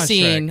wanna never watch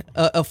seen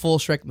a full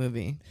Shrek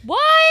movie. What?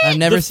 I've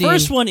never The seen.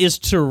 first one is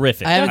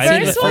terrific. I haven't The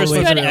seen first the one's first good,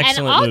 one's an and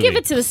excellent I'll movie. give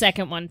it to the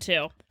second one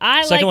too.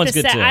 I Second like one's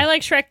the good, too. I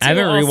like Shrek 2. I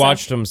haven't also.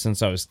 rewatched them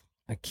since I was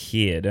a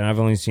kid, and I've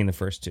only seen the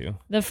first two.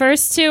 The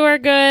first two are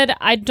good.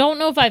 I don't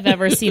know if I've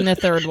ever seen the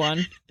third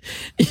one.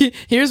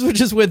 Here's what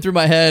just went through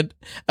my head.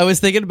 I was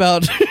thinking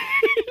about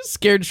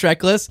Scared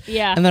Shrekless.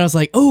 Yeah. And then I was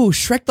like, oh,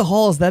 Shrek the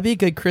Halls, that'd be a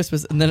good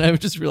Christmas. And then I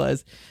just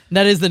realized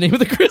that is the name of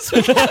the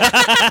Christmas.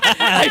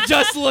 I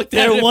just looked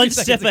at it. They're one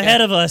step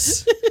ahead of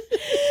us.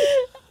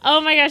 Oh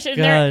my gosh, and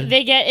God.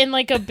 they get in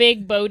like a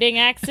big boating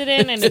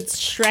accident and it's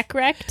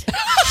Shrek-wrecked.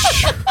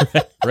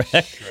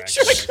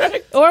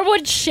 Or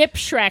would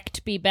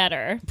Ship-Shrecked be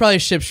better? Probably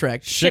Ship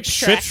Shrek.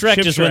 Shipwreck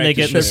is when they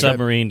get in the Shipwreck.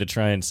 submarine to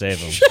try and save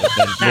him. But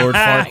then Lord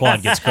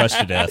Farquaad gets crushed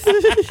to death.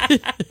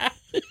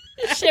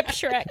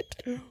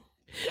 Ship-Shrecked.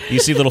 You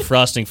see little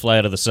frosting fly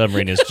out of the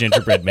submarine as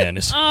Gingerbread Man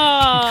is.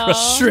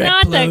 Oh, Shrek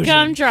not the Plosion.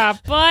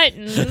 gumdrop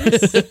buttons.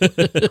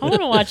 I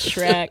want to watch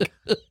Shrek.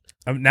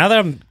 Now that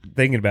I'm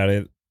thinking about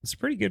it, it's a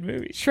pretty good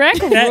movie. Shrek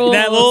That rules.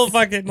 little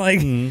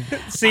fucking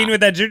scene with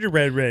that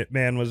gingerbread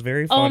man was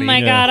very funny. Oh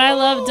my god, I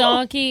love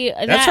Donkey.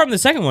 That's from the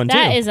second one too.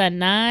 That is a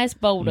nice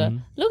boulder.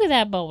 Look at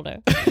that boulder.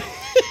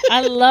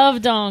 I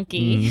love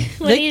Donkey.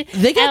 When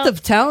They got the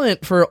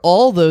talent for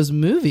all those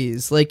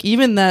movies. Like,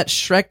 even that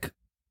Shrek,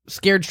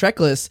 Scared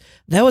Shrekless,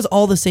 that was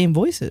all the same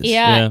voices.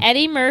 Yeah, Yeah.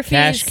 Eddie Murphy's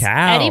Cash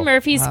cow. Eddie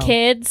Murphy's Wow.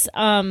 kids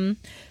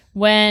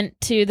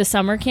went to the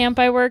summer camp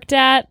I worked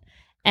at,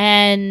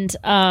 and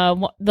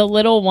the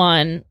little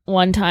one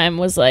time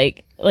was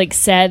like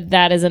said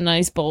that is a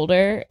nice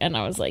boulder, and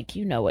I was like,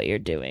 you know what you're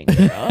doing,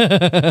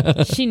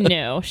 girl. She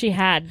knew, she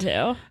had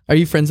to. Are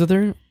you friends with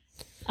her?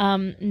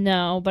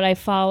 No, but I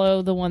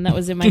follow the one that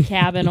was in my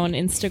cabin on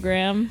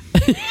Instagram.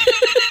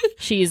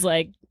 She's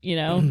like, Are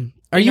in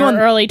you her on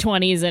early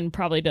 20s and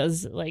probably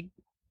does like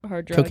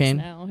hard drugs cocaine?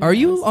 now. Who Are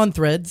you knows? on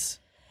Threads?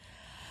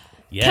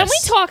 Yes. Can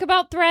we talk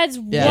about Threads?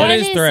 Yeah. What What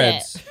is is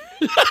Threads? it?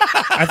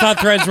 I thought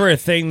threads were a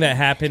thing that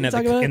happened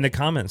Talk about it? in the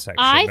comment section.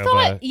 I of,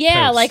 thought,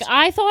 posts. like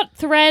I thought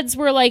Threads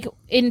were like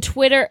in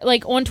Twitter,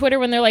 like on Twitter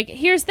when they're like,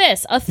 "Here's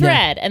this, a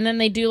thread," and then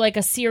they do like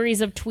a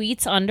series of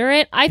tweets under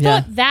it. I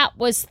thought that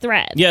was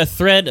Threads. Yeah,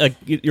 thread.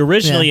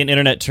 Originally, in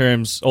internet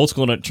terms, old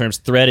school internet terms,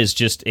 thread is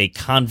just a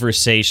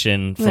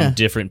conversation from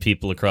different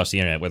people across the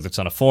internet, whether it's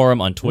on a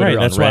forum, on Twitter, Right,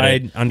 on that's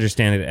Reddit. what I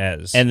understand it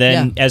as. And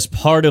then, as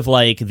part of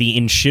like the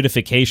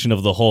enshittification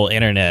of the whole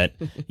internet,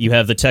 you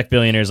have the tech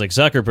billionaires like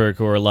Zuckerberg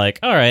who are like,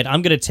 "All right,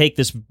 I'm going to take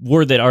this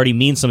word that already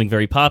means something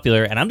very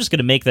popular, and I'm just going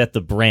to make that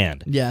the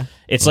brand." Yeah.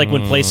 It's like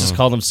when places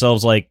call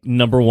themselves like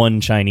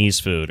 #1 Chinese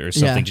food or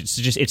something.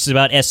 Yeah. It's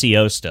about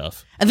SEO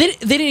stuff. And they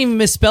didn't even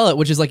misspell it,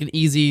 which is like an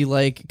easy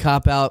like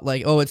cop out,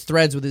 like, oh, it's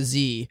Threads with a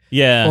Z.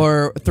 Yeah.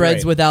 Or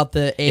Threads Right. without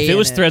the A. If it in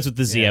was Threads with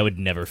the Z, I would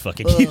never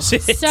fucking use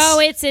it. So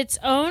it's its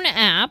own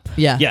app.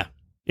 Yeah. yeah,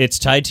 it's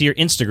tied to your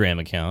Instagram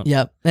account.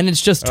 Yep. And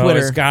it's just Oh, Twitter.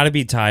 it's got to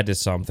be tied to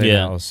something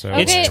Yeah. else. So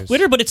Okay. It's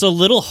Twitter, but it's a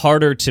little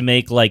harder to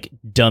make like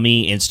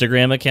dummy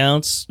Instagram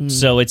accounts.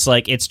 So it's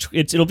like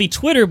it'll be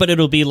Twitter, but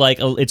it'll be like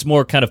it's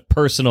more kind of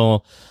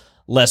personal,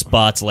 less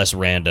bots, less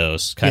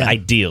randos. Kind of Yeah.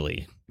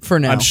 ideally. for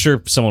now. I'm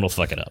sure someone will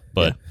fuck it up,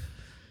 but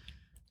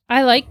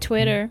I like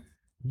Twitter.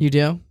 You do?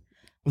 Well,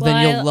 Well, then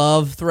I- you'll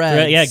love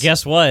Threads. yeah.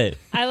 Guess what?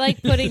 I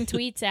like putting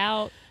tweets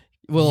out.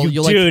 Well,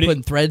 you'll dude. like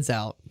putting Threads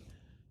out.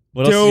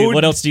 Dude.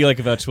 What else do you like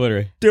about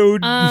Twitter?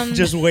 dude, Um,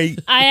 just wait.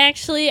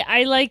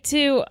 I like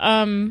to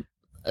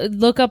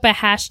look up a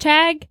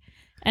hashtag,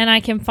 and I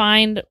can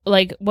find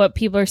like what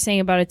people are saying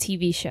about a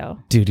TV show.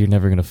 Dude, you're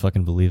never gonna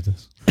fucking believe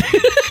this.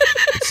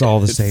 It's all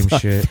the same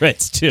shit.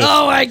 Threads too.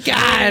 Oh my Wait a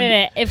god!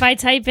 minute. If I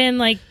type in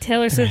like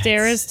Taylor Swift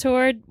Eras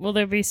Tour, will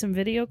there be some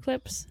video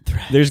clips?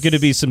 There's gonna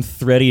be some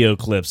Threadio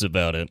clips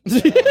about it.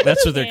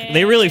 That's what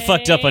they really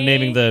fucked up on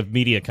naming the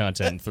media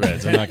content in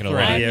Threads. I'm not gonna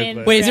lie. I'm Threadio in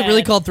clip. Wait, is it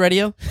really Thread. called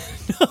Threadio?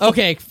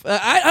 Okay,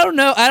 I don't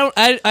know.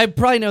 I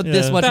probably know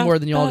this Yeah. much more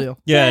than y'all do.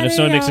 Yeah, and if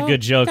someone makes a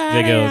good joke,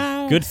 they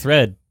go, "Good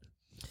thread."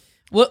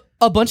 Well,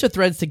 a bunch of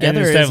threads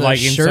together instead is of a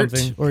liking shirt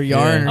something- or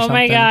yarn Yeah. or Oh something.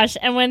 my gosh!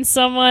 And when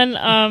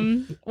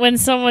someone when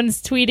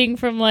someone's tweeting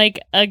from like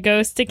a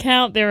ghost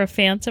account, they're a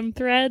phantom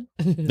thread.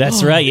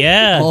 That's right.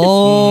 Yeah,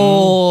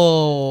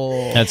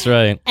 Oh. that's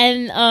right.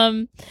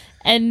 And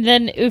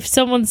then if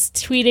someone's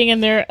tweeting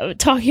and they're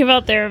talking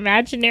about their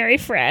imaginary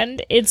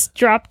friend, it's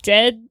drop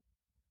dead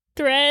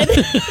thread.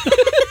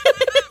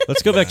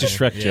 Let's go back to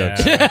Shrek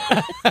jokes.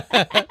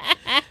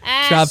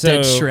 Drop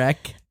dead So- Shrek.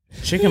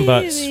 Chicken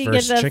butts You get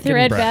versus the chicken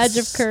thread breasts.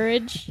 badge of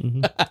courage.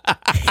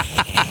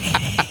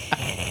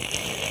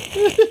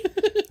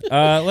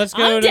 Let's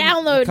go I'm to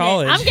downloading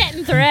college. it. I'm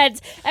getting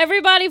threads.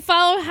 Everybody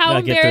follow How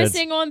Yeah, get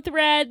Embarrassing on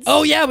Threads.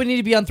 Oh yeah, we need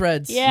to be on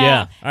Threads. Yeah. Yeah.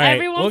 All right,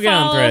 Everyone we'll get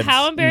on follow Threads.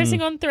 How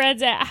Embarrassing on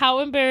Threads at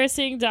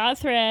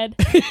howembarrassing.thread.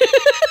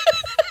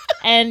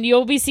 And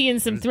you'll be seeing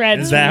some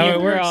threads Is that from how your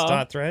it works? girl.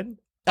 Dot thread?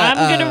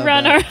 I'm gonna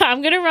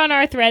run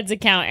our Threads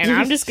account, and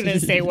I'm just gonna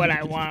say what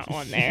I want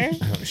on there.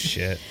 Oh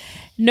shit.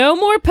 No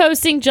more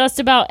posting just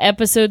about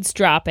episodes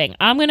dropping.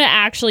 I'm gonna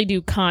actually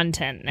do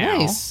content now,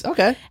 Nice.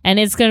 Okay. and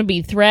it's gonna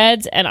be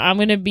Threads, and I'm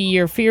gonna be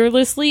your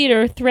fearless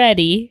leader,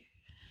 Thready.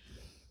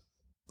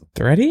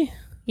 Thready?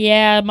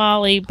 Yeah,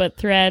 Molly, but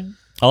Thread.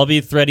 I'll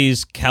be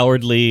Thready's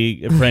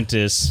cowardly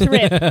apprentice.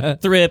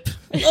 Thrip. Thrip.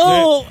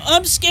 Oh,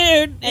 I'm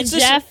scared. And It's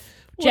just- Jeff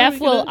what are we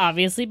will gonna-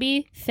 obviously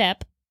be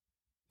Thep.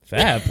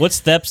 Thep. What's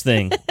Thep's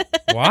thing?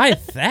 Why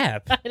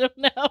Thep? I don't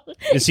know.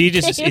 Is he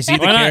the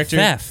Why not character?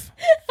 Thef?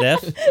 Thep?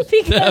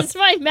 Because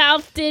my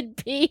mouth did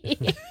pee.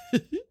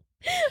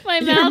 My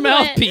Your mouth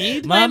mouth went,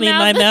 peed? Mommy,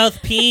 my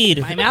mouth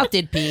peed. My mouth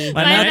did pee.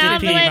 My mouth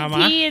mouth did pee, went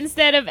mama. P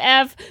instead of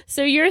F.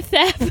 So you're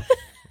Thep.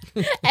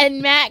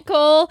 And Matt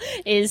Cole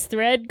is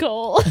Thread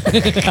Cole.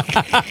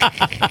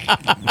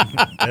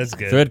 That's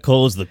good. Thread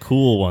Cole is the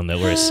cool one that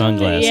wears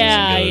sunglasses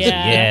Yeah, and goes,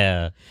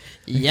 yeah.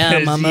 Yeah,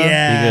 mama.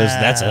 Yeah. He goes,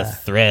 that's a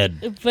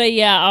thread. But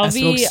yeah, I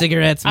smoke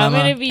cigarettes, I'm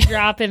mama. gonna be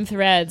dropping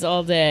threads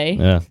all day.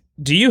 Yeah.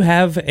 Do you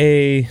have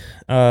a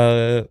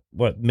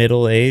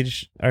middle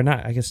age or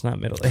not? I guess not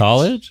middle age.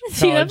 College?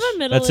 Do you have a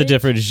middle That's a age?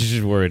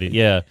 different word.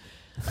 Yeah.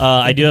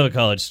 I do have a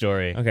college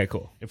story. Okay,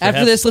 cool. If we After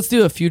have- this, let's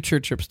do a future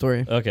trip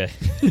story. Okay.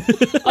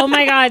 Oh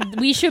my god,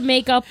 we should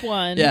make up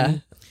one. Yeah.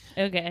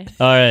 Okay.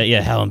 All right.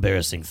 Yeah. How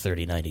embarrassing.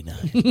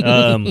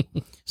 30.99.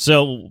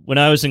 So when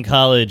I was in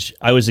college,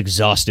 I was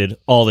exhausted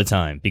all the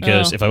time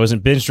because if I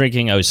wasn't binge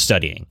drinking, I was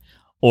studying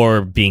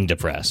or being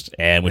depressed,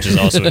 and which is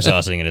also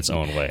exhausting in its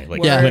own way,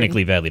 like Yeah.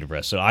 clinically badly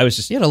depressed. So I was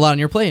just You had a lot on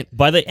your plate.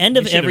 by the end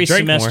of You should've every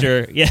drank more.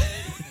 semester. Yeah.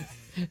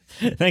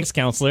 Thanks,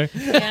 counselor.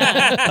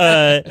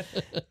 Yeah.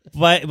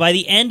 By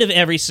the end of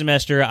every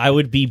semester, I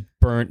would be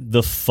burnt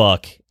the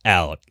fuck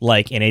out,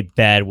 like in a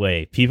bad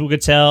way. People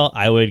could tell.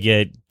 I would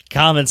get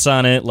comments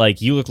on it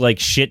like, you look like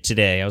shit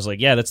today. I was like,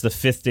 yeah, that's the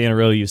 5th day in a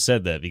row you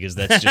said that, because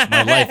that's just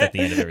my life at the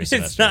end of every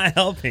semester. It's not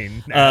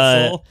helping,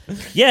 asshole.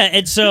 Yeah,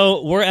 and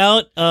so we're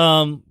out.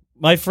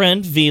 My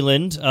friend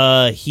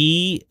Veland,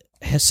 he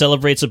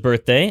celebrates a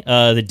birthday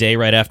the day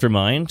right after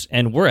mine,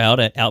 and we're out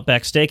at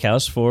Outback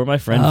Steakhouse for my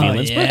friend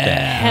Veland's birthday.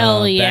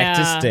 Hell yeah. Back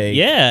to steak.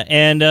 Yeah,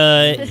 and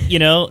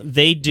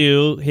they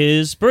do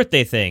his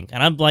birthday thing,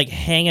 and I'm like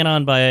hanging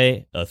on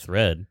by a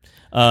thread.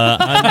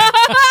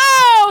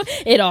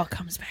 It all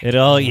comes back.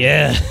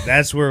 Yeah.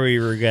 That's where we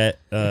regret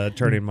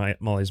turning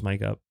Molly's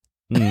mic up.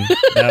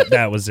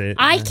 That was it.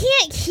 I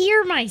can't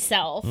hear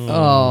myself.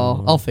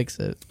 Oh, I'll fix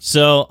it.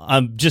 So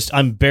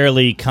I'm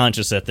barely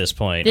conscious at this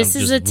point. This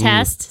I'm is just- a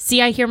test.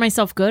 See, I hear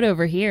myself good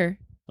over here.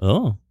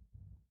 Oh.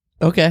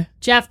 Okay.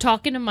 Jeff,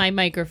 talking to my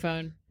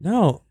microphone.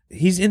 No,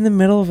 he's in the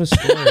middle of a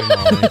story,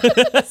 Molly.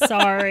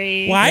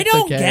 Sorry. Why It's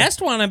don't okay. guests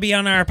want to be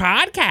on our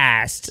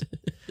podcast?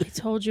 I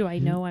told you I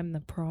know I'm the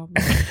problem.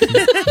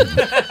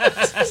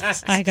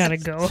 I gotta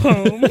go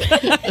home.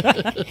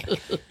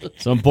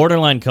 So I'm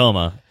borderline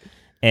coma,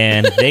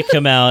 and they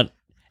come out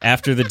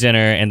after the dinner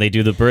and they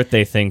do the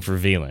birthday thing for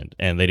Veland,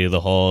 and they do the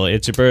whole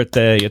it's your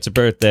birthday,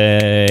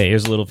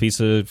 here's a little piece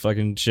of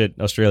fucking shit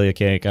Australia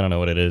cake, I don't know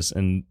what it is,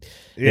 and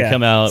they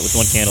come out with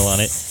one candle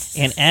on it,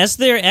 and as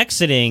they're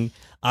exiting,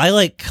 I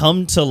like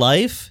come to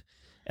life,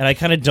 and I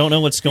kind of don't know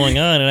what's going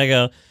on, and I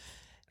go,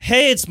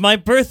 hey, it's my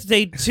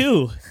birthday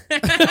too.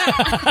 And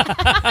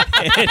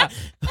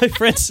my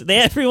friends,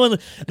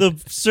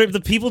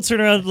 the people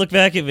turn around and look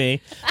back at me.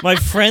 My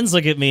friends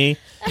look at me.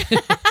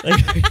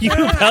 Like, are you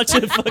about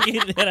to fucking?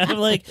 And I'm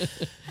like,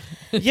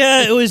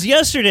 yeah, it was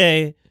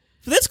yesterday.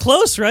 That's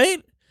close,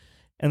 right?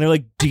 And they're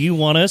like, do you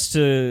want us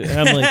to? And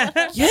I'm like,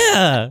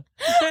 yeah.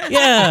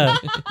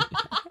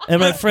 And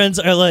my friends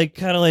are like,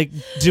 kind of like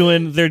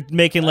they're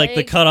making like the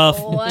Like, cutoff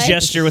what?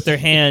 gesture with their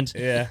hand.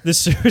 Yeah. The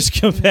servers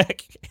come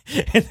back,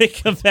 and they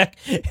come back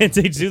and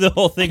they do the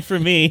whole thing for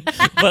me,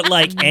 but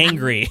like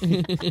angry.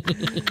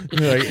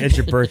 It's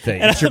your birthday.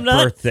 And It's your I'm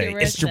not- birthday.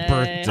 It's your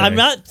birthday. I'm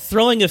not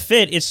throwing a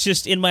fit. It's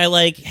just in my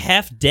like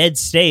half dead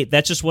state.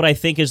 That's just what I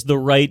think is the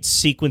right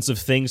sequence of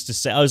things to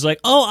say. I was like,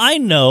 oh, I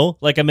know.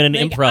 Like I'm in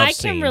an Like, improv I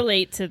scene. can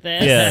relate to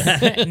this.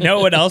 Yeah. Know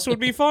what else would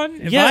be fun?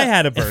 If Yeah, I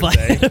had a if I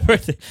birthday. had a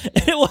birthday.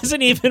 And it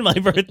wasn't even my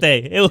birthday.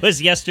 It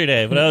was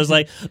yesterday. But I was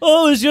like,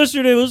 oh, it was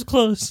yesterday. It was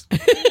close.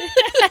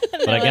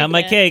 But I got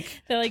my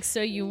cake. They're like,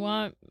 so you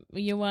want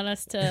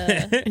us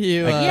to?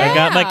 You. I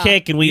got my Yeah.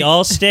 cake, and we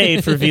all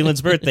stayed for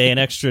Veland's birthday an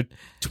extra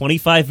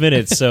 25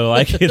 minutes so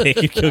they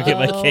could go get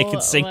my cake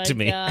and sing my to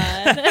me.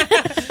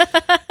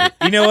 God.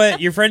 You know what?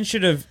 Your friends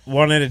should have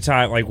one at a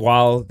time, like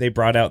while they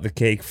brought out the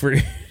cake for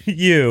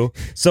you,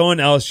 someone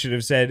else should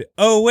have said,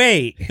 oh,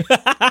 wait,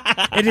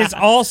 it is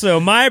also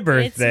my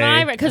birthday. It's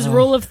my because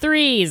rule of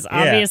threes, Yeah.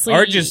 obviously.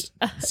 Or just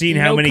seeing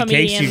how no many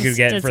cakes you could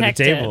get comedians for the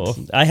detected. table.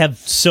 I have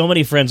so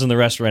many friends in the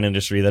restaurant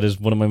industry. That is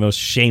one of my most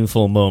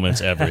shameful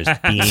moments ever, is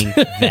being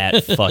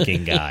that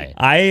fucking guy.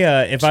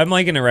 If I'm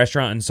like in a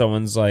restaurant and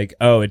someone's like,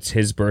 oh, it's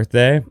his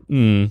birthday,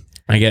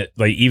 I get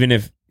like, even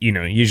if,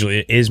 usually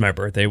it is my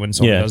birthday when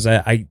someone Yeah. does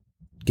that, I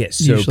get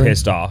so Usually.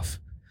 pissed off.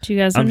 Do you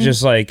guys? I'm wanna-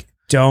 just like,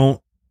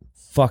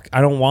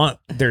 I don't want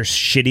their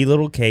shitty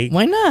little cake.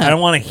 Why not? I don't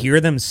want to hear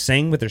them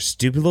sing with their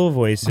stupid little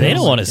voices. They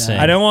don't my want to God. sing.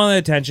 I don't want the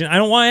attention. I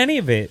don't want any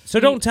of it. So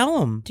don't tell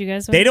them. Do you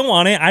guys? They don't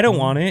want it. I don't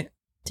want it.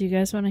 Do you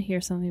guys want to hear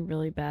something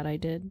really bad I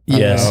did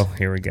Yes. Oh,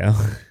 here we go.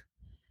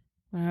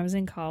 when I was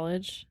in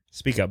college?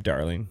 Speak up,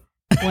 darling.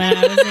 When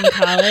I was in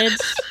college,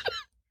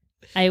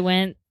 I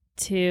went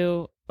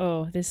to.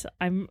 Oh, this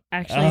I'm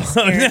actually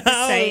scared to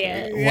say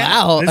it.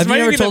 Wow. This Have you might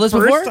never be told the us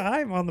first before?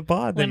 time on the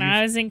pod. When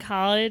I was in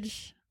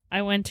college,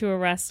 I went to a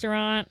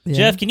restaurant. Yeah.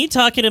 Jeff, can you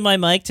talk into my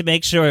mic to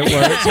make sure it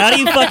works? How do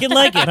you fucking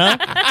like it, huh?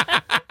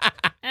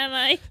 And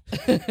I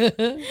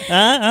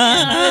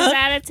was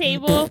at a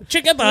table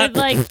Chicken butt. with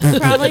like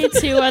probably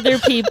 2 other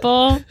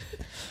people.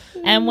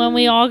 And when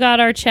we all got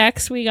our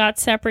checks, we got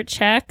separate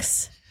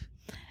checks.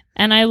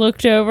 And I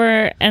looked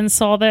over and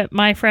saw that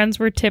my friends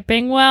were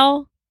tipping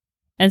well.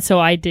 And so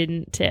I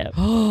didn't tip.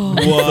 What?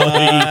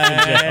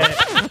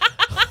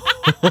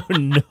 Oh,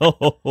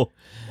 no.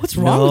 What's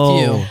wrong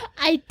with you?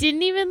 I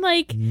didn't even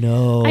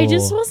No. I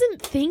just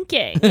wasn't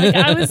thinking. Like,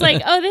 I was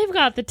like, oh, they've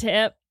got the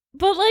tip.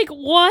 But like,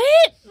 what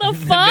the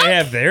fuck? They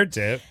have their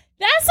tip.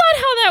 That's not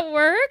how that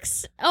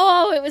works.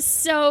 Oh, it was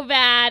so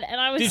bad.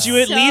 And I was Did you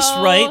at least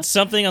write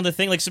something on the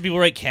thing? Like some people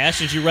write cash.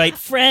 Did you write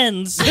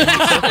friends? You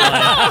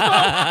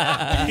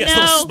got a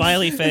little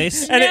smiley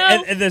face. No.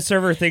 And the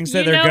server thinks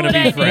that You they're know going to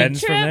what be I did, friends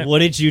from Trip? that. What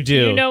did you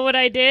do? You know what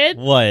I did?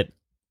 What?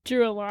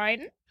 Drew a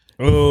line.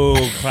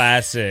 Oh,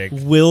 classic.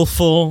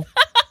 Willful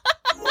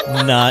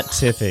not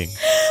tipping.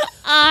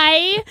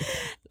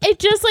 It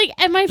just like,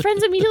 and my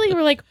friends immediately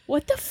were like,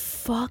 what the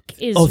fuck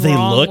is Oh, they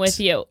wrong looked? with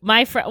you?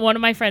 One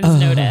of my friends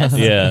noticed.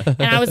 Yeah.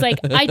 And I was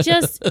like,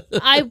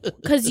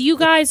 because you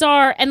guys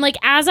are, and like,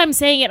 as I'm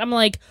saying it, I'm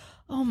like,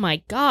 oh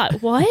my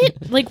God, what?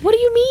 Like, what do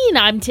you mean?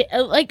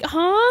 Like,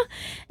 huh?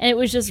 And it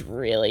was just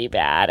really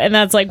bad. And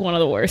that's like one of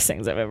the worst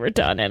things I've ever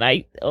done. And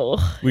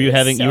Were you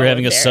having so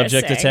a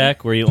subject embarrassing.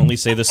 attack where you only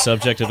say the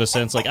subject of a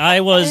sentence like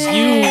I was, you,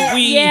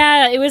 we?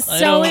 Yeah, it was I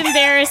so don't-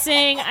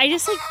 embarrassing. I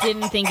just like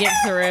didn't think it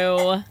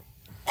through.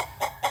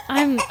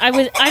 I'm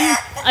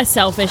a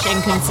selfish, All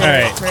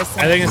inconsiderate right.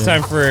 person. I think it's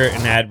time for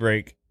an ad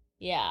break.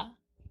 Yeah.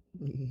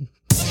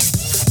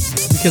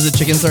 Because the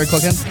chicken started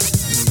cooking?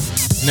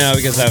 No,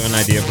 because I have an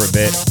idea for a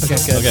bit. Okay,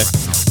 good.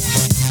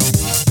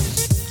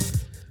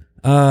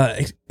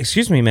 Okay.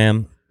 Excuse me,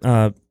 ma'am.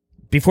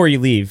 Before you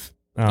leave.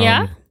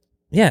 Yeah?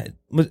 Yeah.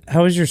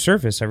 How was your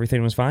service?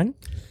 Everything was fine?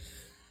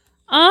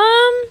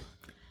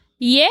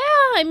 Yeah,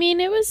 I mean,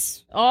 it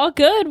was all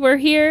good. We're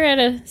here at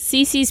a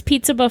Cece's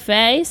Pizza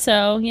Buffet,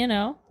 so, you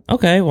know.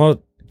 Okay.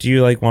 Well, do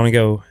you want to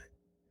go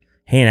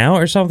hang out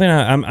or something?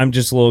 I'm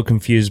just a little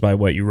confused by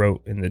what you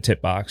wrote in the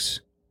tip box.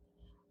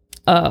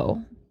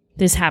 Oh,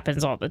 this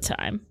happens all the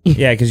time.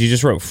 Yeah, because you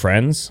just wrote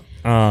friends.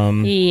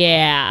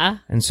 Yeah.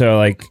 And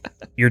so,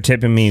 you're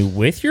tipping me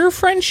with your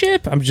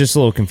friendship? I'm just a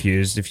little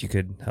confused if you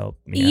could help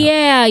me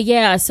out.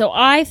 Yeah. So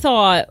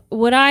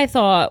what I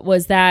thought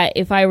was that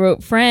if I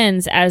wrote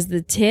friends as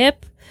the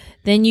tip,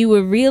 then you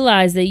would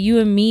realize that you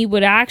and me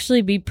would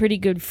actually be pretty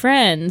good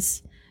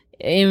friends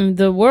in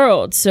the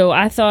world. So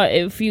I thought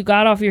if you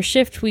got off your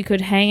shift, we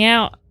could hang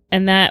out,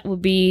 and that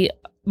would be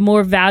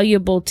more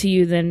valuable to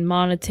you than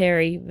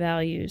monetary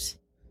values.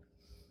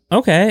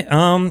 Okay.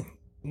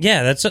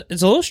 Yeah, it's a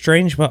little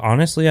strange, but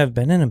honestly, I've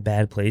been in a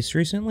bad place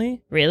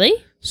recently. Really?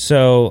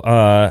 So,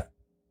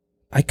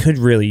 I could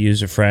really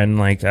use a friend.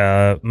 Most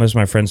of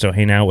my friends don't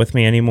hang out with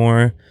me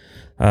anymore,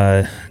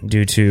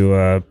 due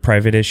to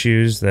private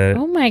issues that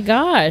Oh my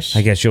gosh.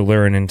 I guess you'll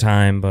learn in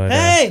time. But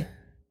Hey,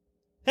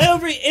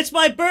 it's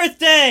my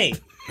birthday.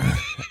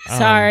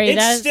 Sorry, It's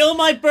that's still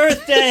my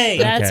birthday.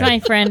 that's Okay. my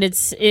friend.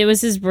 It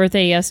was his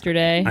birthday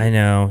yesterday. I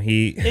know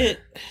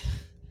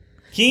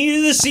Can you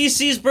do the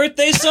CC's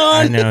birthday song?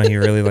 I know he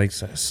really likes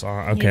that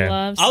song. He Okay,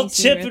 loves I'll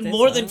CC tip birthday in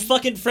more than song.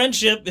 fucking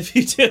friendship if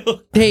you do.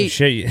 Hey,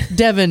 shit.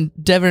 Devin,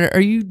 are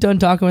you done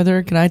talking with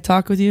her? Can I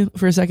talk with you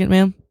for a second,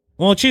 ma'am?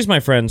 Well, she's my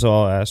friend, so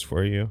I'll ask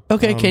for you.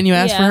 Okay, can you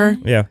ask for yeah. her?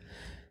 Yeah.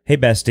 Hey,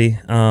 bestie.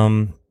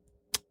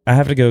 I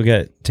have to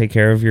go take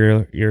care of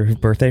your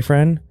birthday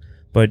friend.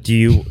 But do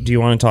you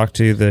want to talk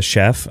to the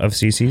chef of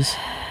Cece's?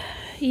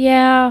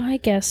 Yeah, I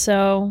guess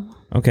so.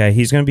 Okay,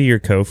 he's gonna be your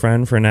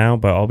co-friend for now,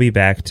 but I'll be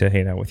back to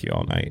hang out with you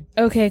all night.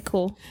 Okay,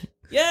 cool.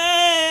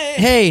 Yay!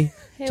 Hey,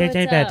 Hey, what's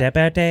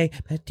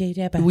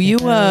up? will you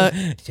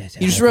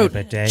just wrote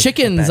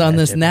chickens on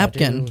this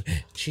napkin.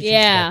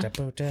 Yeah.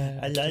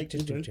 I like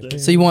your birthday.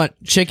 So you want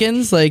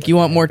chickens? You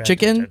want more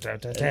chicken?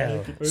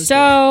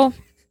 So,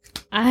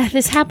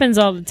 this happens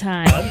all the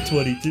time. I'm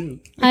 22.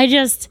 I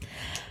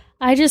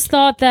just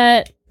thought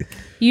that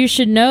you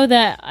should know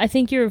that I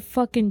think you're a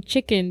fucking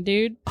chicken,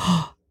 dude.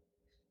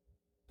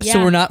 So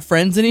we're not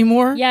friends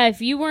anymore? Yeah, if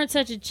you weren't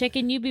such a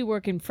chicken, you'd be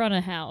working front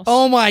of house.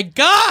 Oh my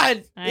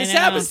God! I This know.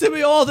 happens to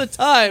me all the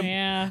time.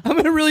 Yeah. I'm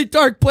in a really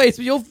dark place,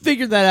 but you'll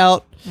figure that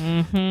out.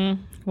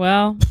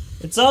 Well,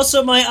 It's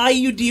also my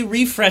IUD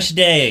refresh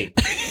day.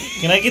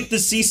 Can I get the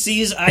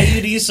CC's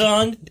IUD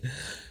song?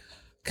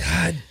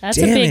 God, that's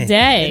a damn big it.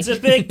 day. It's a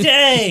big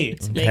day.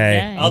 Big Okay.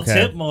 day. I'll Okay.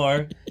 tip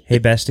more. Hey,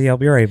 bestie, I'll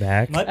be right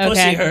back. My Okay.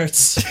 pussy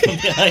hurts from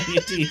the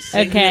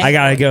IUD. Okay. I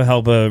gotta go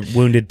help a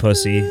wounded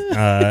pussy.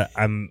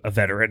 I'm a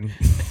veteran.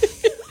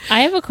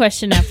 I have a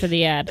question after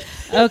the ad.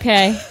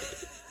 Okay.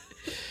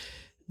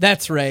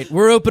 That's right.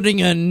 We're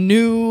opening a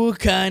new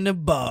kind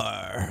of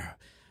bar.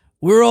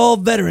 We're all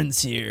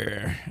veterans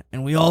here,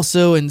 and we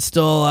also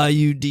install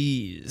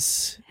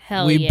IUDs.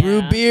 Hell we yeah.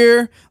 brew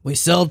beer, we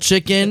sell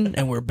chicken,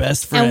 and we're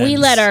best friends. And we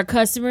let our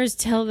customers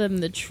tell them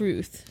the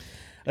truth.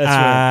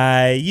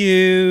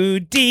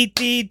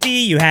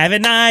 IUDDD. You have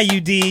an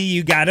IUD.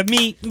 You gotta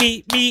meet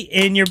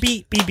in your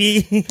beat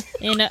BB.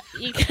 You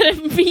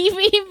gotta beep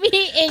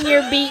in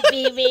your beep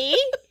BB.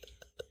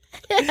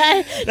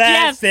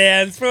 That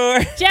stands for.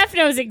 Jeff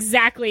knows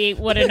exactly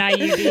what an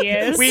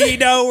IUD is. We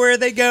know where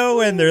they go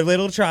when they're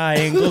little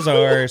triangles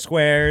or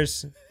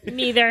squares.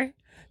 Neither.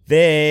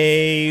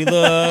 They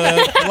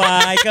look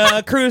like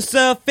a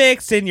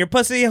crucifix in your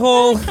pussy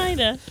hole.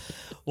 Kinda.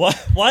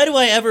 Why do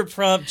I ever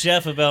prompt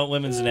Jeff about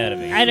women's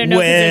anatomy? I don't know,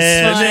 'cause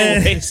it's fun.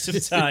 It's a waste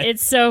of time.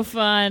 It's so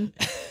fun.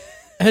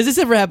 Has this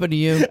ever happened to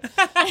you?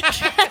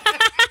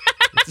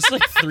 It's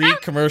like 3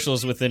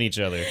 commercials within each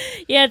other.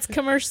 Yeah, it's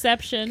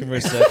commerception.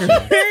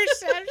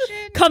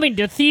 Coming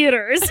to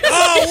theaters.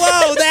 Oh,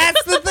 whoa,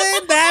 that's the thing.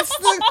 That's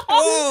the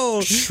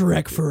quote.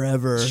 Shrek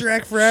forever.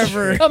 Shrek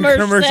forever.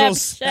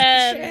 Commercials.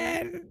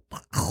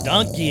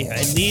 Donkey,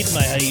 I need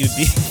my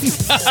IUD.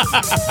 I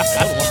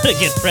don't want to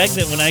get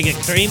pregnant when I get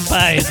cream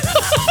pies.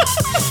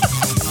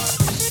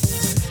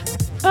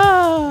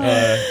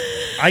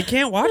 I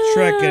can't watch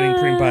Shrek getting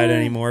cream pied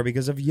anymore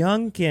because of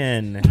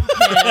Youngkin.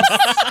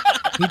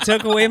 He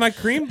took away my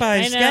cream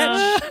pie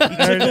sketch. He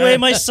took away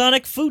my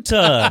Sonic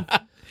Futa.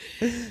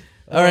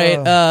 All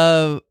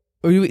right.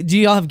 Do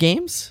you all have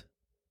games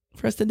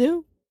for us to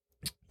do?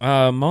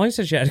 Molly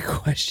said she had a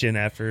question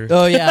after.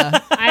 Oh, yeah.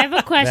 I have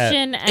a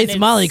question. And it's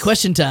Molly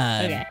question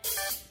time. Okay.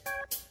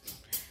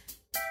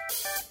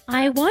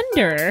 I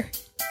wonder.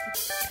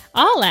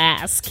 I'll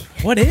ask.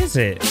 What is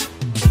it?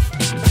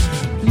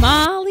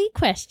 Molly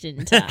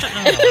question time.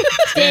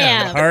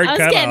 Damn. Hard I was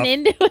cut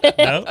getting off. into it.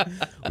 No,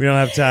 we don't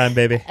have time,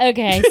 baby.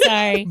 Okay,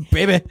 sorry.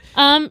 Baby.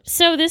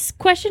 So this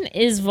question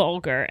is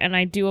vulgar, and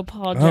I do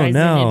apologize. Oh,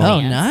 no. in advance.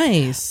 Oh,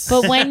 nice.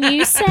 But when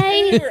you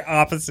say We're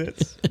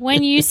opposites.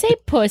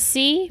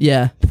 pussy,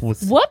 Yeah.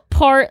 what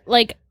part,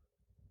 like,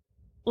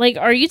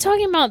 are you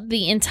talking about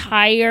the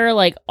entire,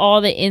 like,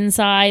 all the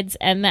insides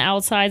and the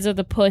outsides of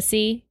the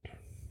pussy?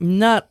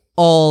 Not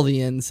all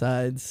the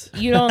insides.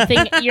 You don't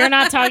think you're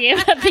not talking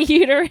about the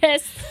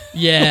uterus?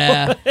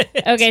 Yeah.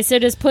 Okay, so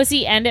does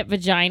pussy end at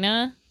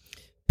vagina?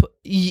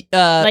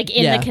 Like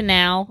in the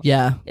canal?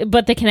 Yeah.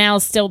 But the canal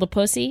is still the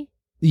pussy?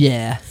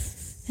 Yeah.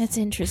 That's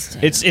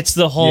interesting. It's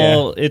the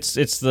whole it's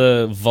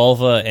the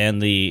vulva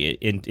and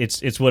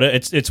it's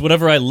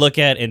whatever I look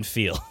at and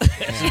feel.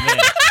 As a man.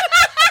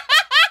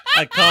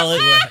 I call it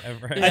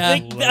whatever.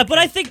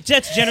 I think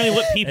that's generally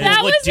what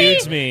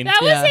dudes mean. That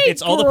was Yeah.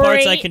 It's all the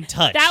parts I can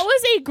touch. That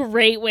was a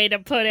great way to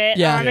put it,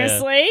 Yeah.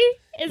 honestly.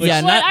 It's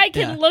Yeah, what not- I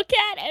can yeah. look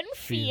at and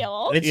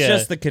feel. It's Yeah.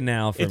 just the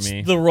canal for It's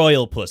me. the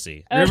royal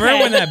pussy. Remember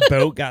Okay. when that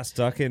boat got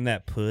stuck in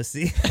that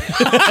pussy?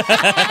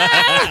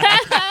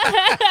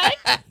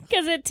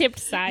 Because it tipped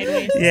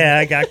sideways. Yeah,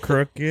 I got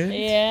crooked.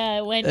 Yeah,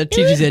 it went. That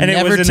teaches you And it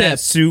never was in that tip.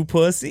 Sue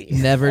pussy.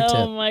 Never tip.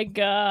 Oh my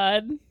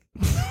god.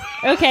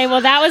 Okay,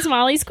 well that was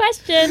Molly's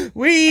question.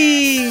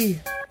 Wee!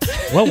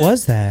 What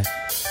was that?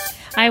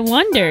 I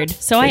wondered,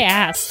 so I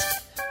asked.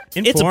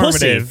 It's a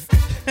pussy. Informative.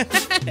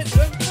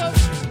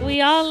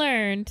 We all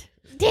learned.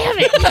 Damn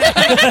it!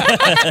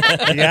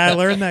 Yeah, I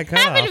learned that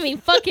Happened to cutoff. me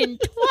fucking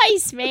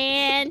twice,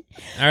 man.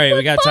 All right,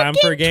 we got time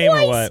for a game or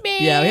Fucking what?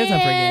 twice, Yeah, we have time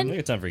for a man. game.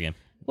 It's time for a game.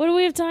 What do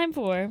we have time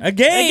for? A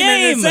game,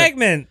 and game! a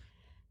segment.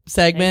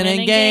 Segment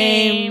and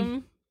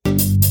game.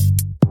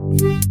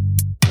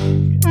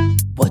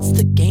 What's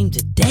the game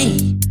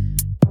today?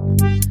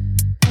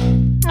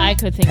 I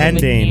could think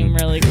Pending. of a game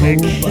really quick.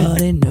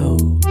 Nobody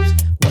knows.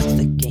 What's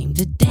the game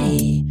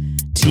today?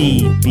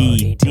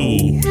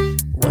 TBD.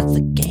 What's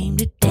the game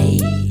today?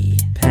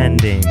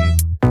 Pending.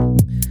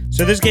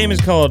 So this game is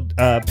called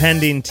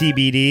Pending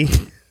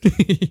TBD.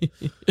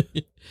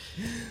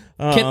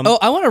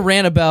 I want to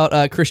rant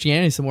about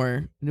Christianity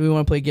somewhere. Do we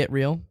want to play Get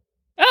Real?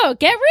 Oh,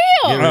 get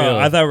real! Oh,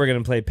 I thought we were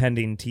going to play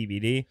Pending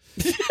TBD.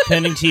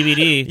 Pending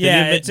TBD.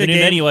 Yeah, the it's new a game.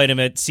 menu item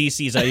at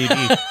CC's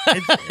IUD.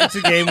 It's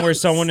a game where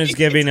someone is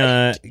giving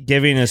a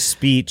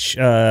speech.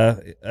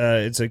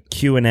 It's a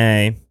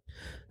Q&A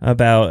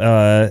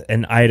about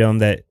an item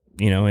that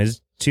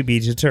is to be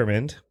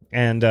determined,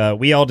 and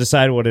we all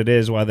decide what it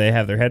is while they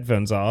have their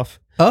headphones off.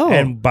 Oh.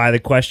 And by the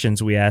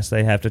questions we ask,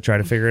 they have to try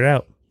to figure it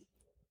out.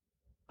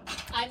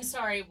 I'm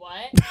sorry,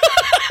 what?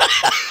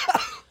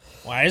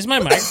 Why is my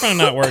microphone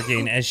not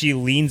working? As she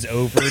leans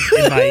over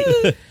in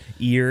my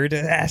ear to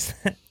ask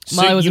that.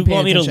 Molly So wasn't you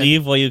want paying me to attention.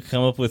 leave while you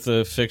come up with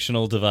a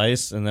fictional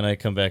device, and then I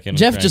come back in?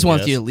 Jeff and try just and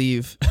wants guess? you to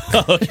leave.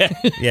 Okay.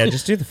 Yeah,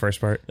 just do the first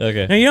part.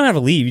 Okay. No, you don't have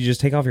to leave. You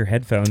just take off your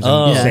headphones and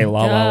Oh. say Yeah.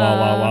 la la la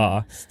la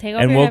la. Just take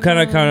off And your we'll kind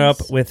of come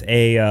headphones. up with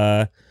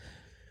a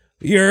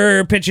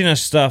you're pitching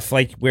us stuff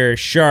like we're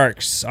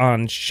sharks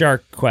on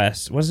Shark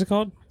Quest. What is it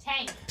called?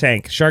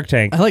 Shark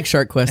Tank. I like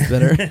Shark Quest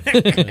better.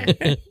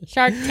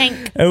 Shark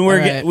Tank. And All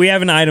right. we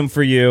have an item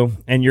for you,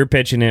 and you're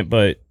pitching it,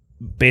 but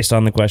based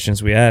on the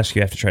questions we ask,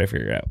 you have to try to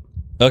figure it out.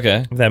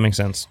 Okay. If that makes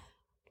sense.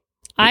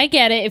 I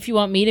get it if you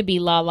want me to be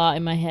la la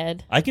in my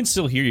head. I can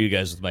still hear you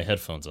guys with my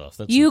headphones off.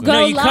 That's You the go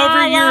thing. No, you la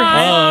cover your la.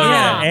 head. Oh,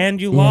 Yeah,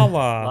 and you la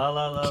la. La,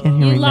 la, la,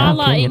 You la.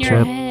 la la in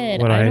your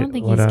head. I don't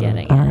think he's getting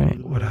it. All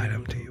right. What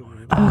item do you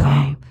want to do?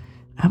 Okay.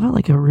 How about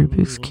like a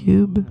Rubik's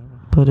Cube,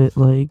 but it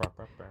like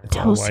It's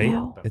all Tells white.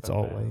 you. It's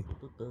all white.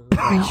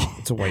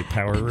 It's a white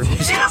power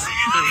Rubik's Cube.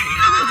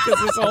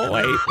 Because it's all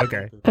white.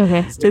 Okay.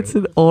 Okay. it's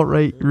an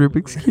alt-right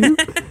Rubik's Cube.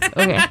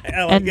 Okay.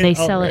 I like And it they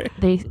all sell right. it.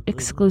 They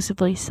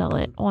exclusively sell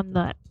it on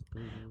that.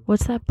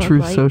 What's that Bud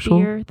Truth Light Social?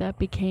 beer that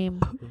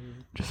became?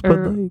 Just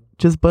Bud Light.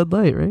 Just Bud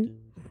Light, right?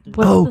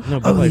 What's Oh, the No,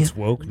 Bud Light's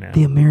woke now.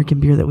 The American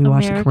beer that we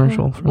watched the America?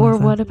 commercial for. Or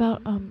last what time.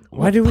 about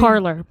Why do we-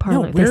 Parlor?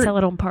 Parlor. No, They we're- sell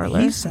it on Parlor.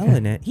 He's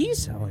selling it. He's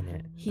selling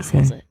it. He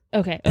sells it.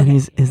 Okay. And okay.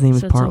 his name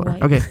is So it's all Parlor.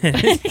 white. Okay.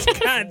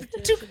 God.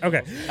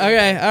 Okay.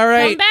 Okay. All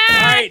right. Come back.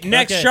 All right.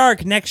 Next Okay.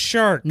 shark. Next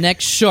shark.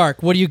 Next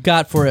shark. What do you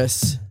got for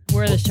us?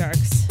 We're the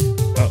sharks.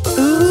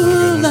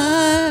 Ooh,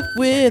 live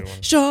with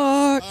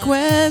Shark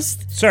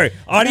Quest. Sorry,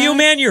 Audio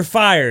Man, you're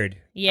fired.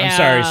 Yeah.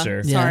 I'm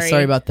sorry, sir. Yeah,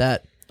 sorry about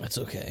that. That's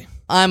okay.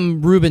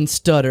 I'm Ruben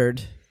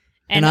Stuttered,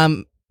 and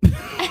I'm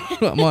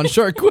I'm on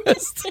Shark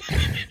Quest.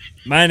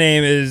 My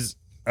name is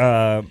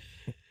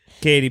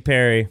Katy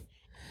Perry,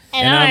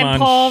 And I'm I'm on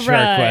Paul Shark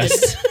Rudd.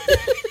 Quest.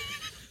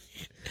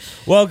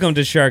 Welcome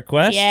to Shark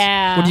Quest.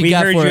 Yeah. What do you We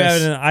got heard for you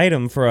us? had an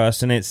item for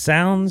us, and it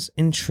sounds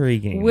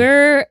intriguing.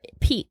 We're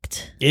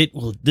peaked.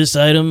 This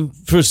item,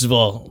 first of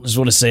all, I just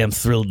want to say I'm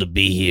thrilled to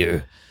be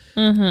here.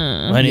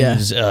 Mm-hmm. My name Yeah.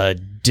 is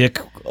Dick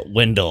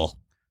Wendell.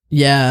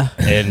 Yeah.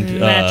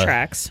 And That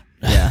tracks.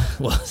 Yeah.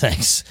 well,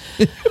 thanks.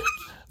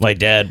 My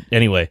dad.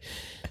 Anyway,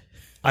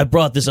 I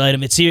brought this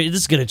item. It's here.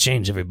 This is going to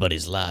change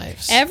everybody's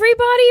lives.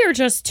 Everybody or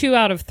just 2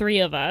 out of 3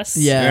 of us?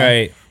 Yeah. All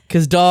right.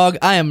 Because, dog,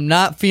 I am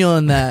not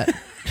feeling that.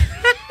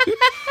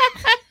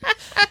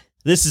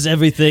 This is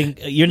everything.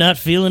 You're not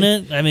feeling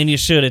it? I mean, you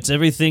should. It's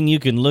everything you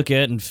can look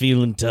at and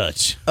feel and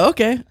touch.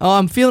 Okay. Oh,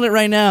 I'm feeling it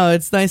right now.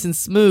 It's nice and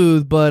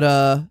smooth, but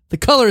the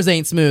colors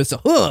ain't smooth. So,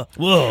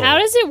 Whoa. How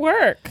does it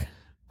work?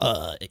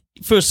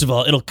 First of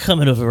all, it'll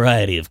come in a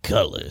variety of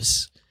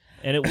colors.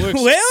 And it works.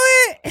 Will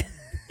it?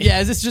 yeah,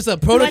 is this just a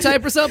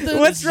prototype or something?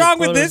 What's wrong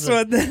with this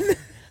one then?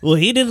 Well,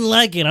 he didn't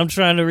like it. I'm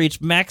trying to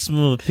reach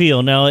maximum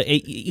appeal. Now,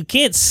 you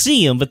can't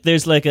see him, but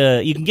there's like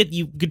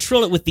you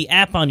control it with the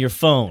app on your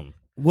phone.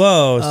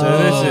 Whoa! So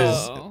this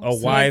is Oh. a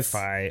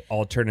Wi-Fi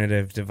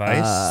alternative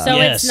device. So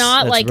yes, it's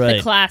not that's like right.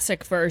 the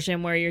classic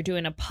version where you're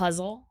doing a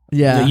puzzle.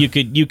 Yeah. You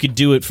could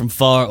do it from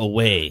far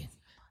away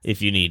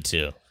if you need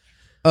to.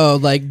 Oh,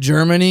 like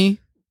Germany?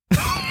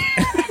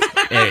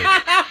 Hey,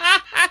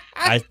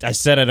 I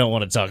said I don't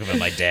want to talk about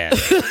my dad.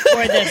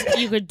 Or this,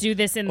 you could do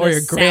this in Or the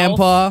your South.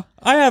 grandpa?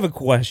 I have a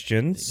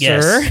question,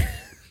 Yes. sir.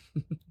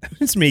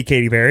 It's me,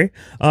 Katy Perry.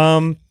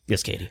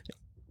 Yes, Katie.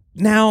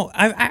 Now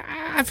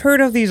I've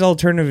heard of these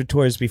alternative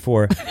toys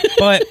before,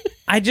 but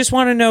I just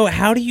want to know,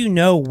 how do you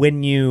know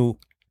when you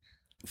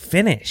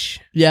finish?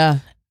 Yeah.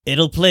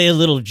 It'll play a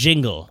little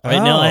jingle.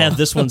 Right now, I have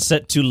this one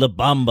set to La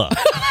Bamba.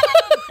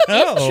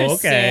 Oh,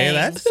 okay, Interesting.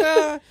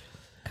 that's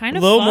Kind a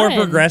of little more fun.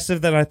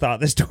 progressive than I thought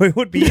this toy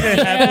would be. To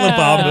have La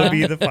Bamba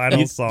be the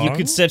final song. You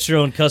could set your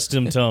own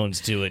custom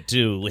tones to it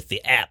too with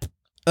the app.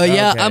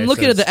 Yeah, Okay, I'm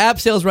looking so at the app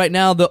sales right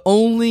now. The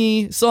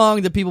only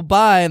song that people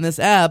buy in this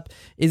app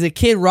is a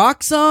Kid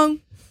Rock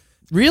song.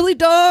 Really,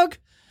 dog?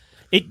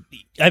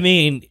 I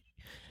mean,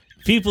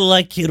 people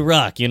like Kid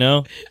Rock, you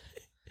know.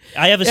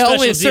 I have a Yeah, special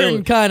only a deal.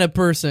 certain kind of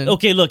person.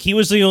 Okay, look, he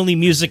was the only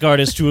music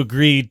artist who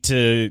agreed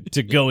to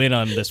go in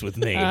on this with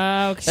me.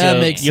 Okay. That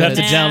makes you have to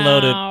sense. download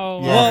it. Now-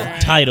 Well,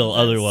 title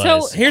otherwise.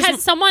 So Here's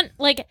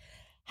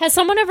has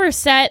someone ever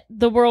set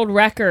the world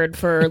record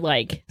for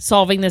like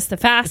solving this the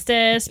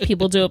fastest?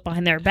 People do it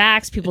behind their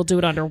backs. People do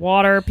it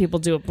underwater. People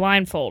do it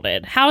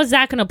blindfolded. How is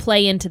that going to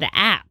play into the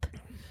app?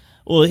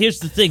 Well, here's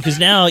the thing, because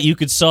now you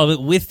could solve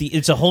it with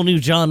it's a whole new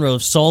genre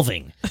of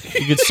solving.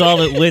 You could solve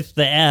it with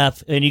the app,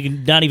 and you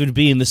can not even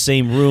be in the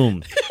same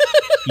room.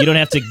 You don't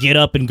have to get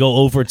up and go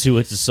over to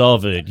it to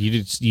solve it.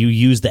 You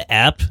use the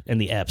app, and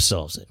the app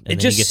solves it.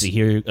 And then you get to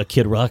hear a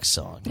Kid Rock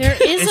song. There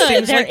is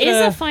seems like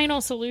a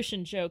final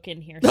solution joke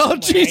in here. Oh, somewhere. I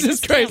Jesus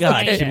just Christ. can't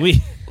God, find can it.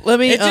 we? Let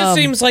me. It just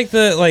seems like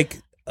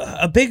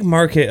a big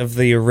market of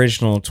the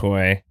original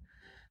toy.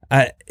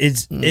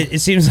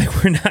 It seems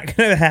like we're not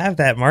going to have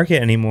that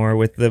market anymore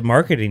with the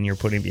marketing you're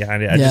putting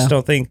behind it. I Yeah. just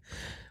don't think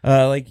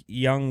like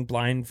young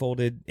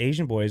blindfolded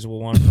Asian boys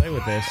will want to play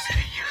with this.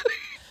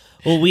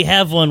 Well, we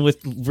have one with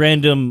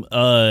random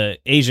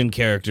Asian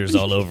characters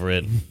all over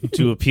it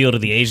to appeal to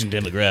the Asian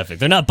demographic.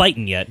 They're not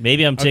biting yet.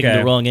 Maybe I'm taking Okay.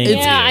 the wrong angle.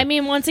 Yeah, here. I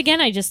mean, once again,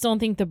 I just don't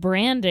think the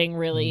branding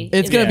really.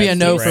 It's is going to be a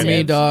no for me,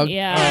 cohesive. dog.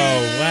 Yeah.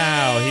 Oh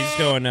wow, he's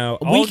going no.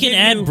 we can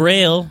add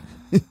Braille.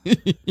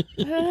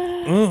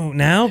 Oh,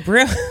 now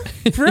Brill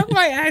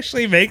might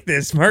actually make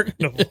this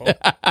marketable.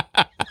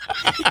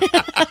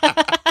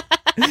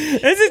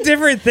 It's a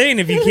different thing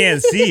if you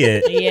can't see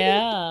it.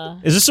 Yeah.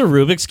 Is this a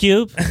Rubik's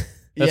Cube?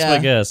 That's Yeah. my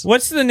guess.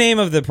 What's the name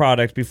of the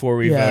product before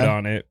we Yeah. vote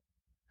on it?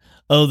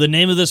 Oh, the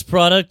name of this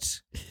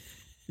product?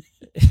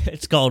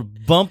 It's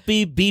called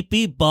Bumpy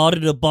Beepy Ball to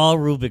the Ball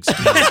Rubik's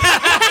Cube.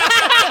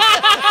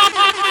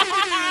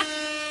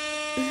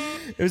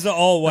 It was an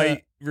all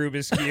white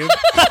Rubik's Cube.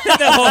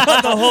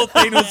 the whole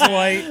thing was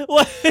white.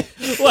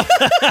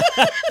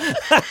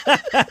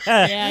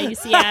 Yeah, you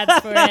see ads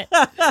for it.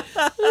 That's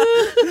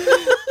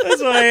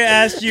why I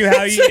asked you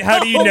how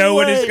do you know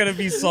when it's going to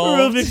be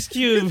solved? Rubik's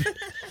Cube.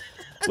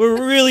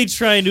 We're really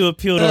trying to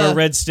appeal to our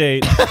red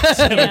state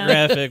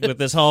demographic with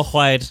this all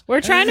white.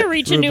 We're trying to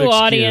reach a new Rubik's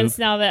audience Cube.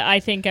 now that I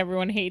think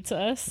everyone hates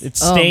us. It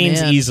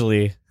stains man.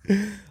 easily.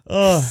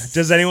 Oh,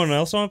 does anyone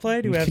else want to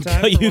play? Do we have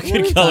time? You for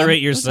can one? color it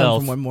Time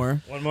yourself. for one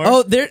more. One more?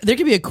 Oh, there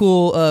could be a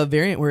cool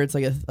variant where it's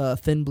like a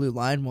thin blue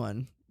line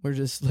one. Where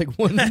just like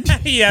one. You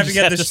have to Just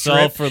get have the to strip.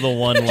 solve for the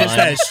one line. Just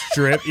that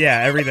strip. Yeah,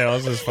 everything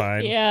else is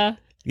fine. Yeah.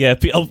 Yeah,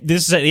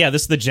 this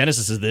is the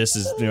genesis of this.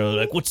 Is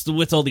like, what's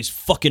with all these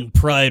fucking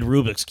Pride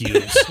Rubik's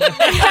cubes?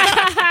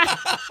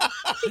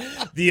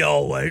 The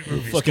all white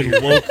Rubik's Fucking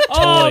Cube. woke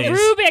Oh, toys.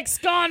 Rubik's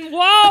gone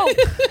woke.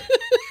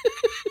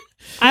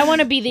 I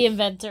want to be the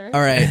inventor.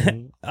 All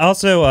right.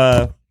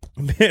 Also,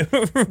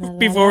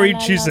 before we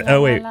choose,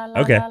 oh wait,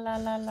 okay.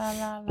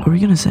 What were we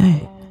gonna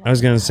say? I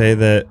was gonna say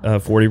that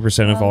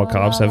 40% of all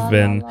cops have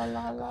been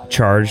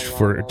charged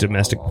for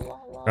domestic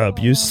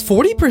abuse.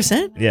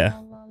 40%? Yeah,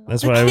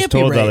 that's what I was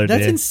told the other day.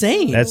 That's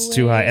insane. That's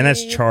too high, and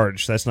that's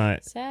charged. That's not.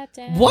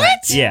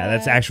 What? Yeah,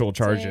 that's actual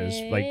charges,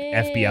 like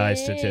FBI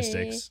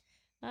statistics.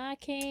 I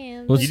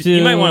can't. Let's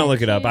You might do- want to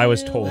look it up. I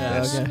was told Yeah,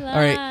 this. okay. All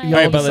right. All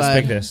right, but let's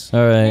pick this.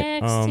 All right.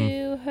 Next Um,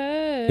 to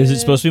her. Is it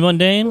supposed to be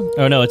mundane?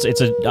 Oh no, it's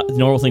a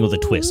normal thing with a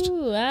twist.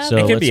 Ooh, I'm So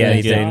It could let's be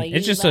make anything. it-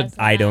 It's just an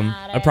item,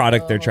 a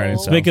product they're trying to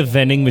Let's sell. make a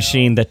vending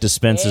machine that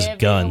dispenses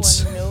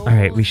guns. All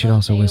right, we should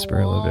also whisper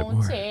a little bit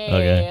more.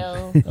 Okay.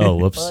 Oh,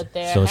 whoops. So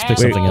let's pick Wait,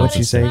 something else. what'd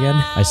you say again?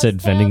 I said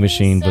vending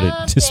machine, but it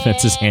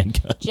dispenses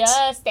handguns.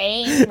 Just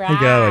ain't right. I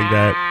got it like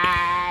that.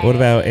 What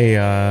about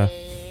a?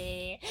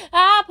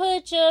 I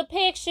put your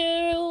picture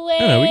away. I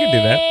don't know, we can do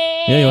that.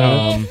 Yeah, you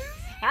want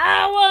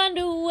I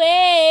wonder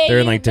where They're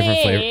in like different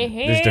you flavor. been.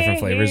 There's different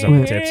flavors on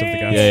the tips of the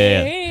guns.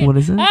 Yeah. What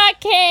is it? I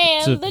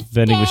can't. It's a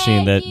vending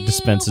machine that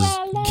dispenses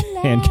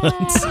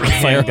handguns,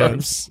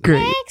 firearms.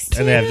 Great.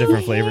 And they have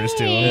different flavors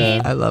too.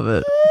 Yeah. I love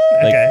it.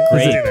 Okay,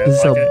 great. let's do that. This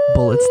is Okay.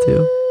 bullets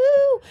too.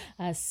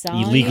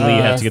 Legally,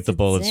 you have to get the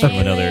bullets from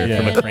another Yeah.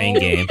 from a crane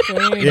game.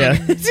 Yeah,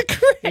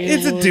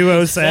 it's a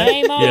duo set.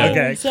 Yeah.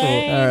 Okay, cool.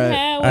 All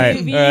right. All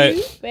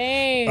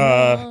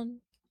right.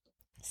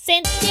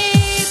 Since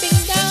you've been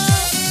gone.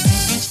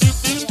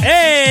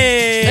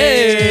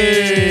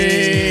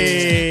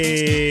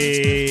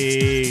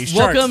 Hey!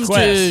 Welcome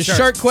to Shark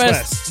Shark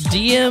Quest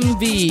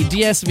DMV,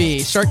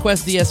 DSV, Shark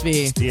Quest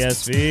DSV.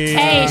 DSV.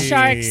 Hey,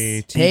 sharks.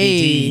 TBD.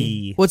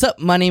 Hey, what's up?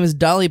 My name is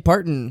Dolly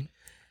Parton.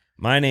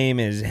 My name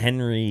is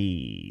Henry.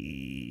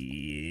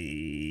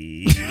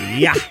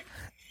 Yeah.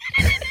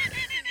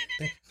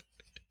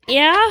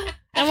 Yeah?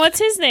 And what's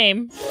his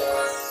name?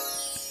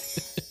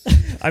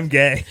 I'm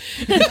gay.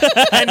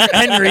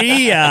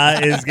 Henry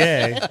is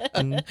gay.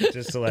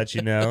 Just to let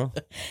you know.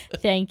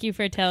 Thank you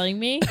for telling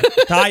me.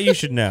 Thought you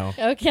should know.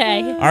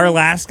 Okay. Our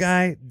last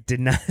guy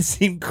did not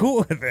seem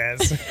cool with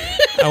this.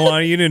 I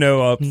want you to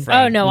know up front.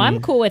 Oh, no,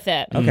 I'm cool with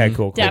it. Okay,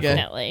 cool.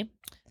 Definitely.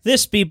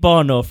 This be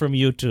Bono from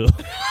YouTube.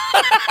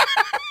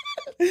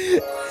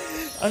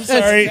 I'm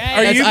sorry.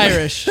 Are That's you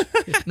Irish,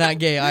 not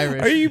gay.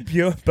 Irish. Are you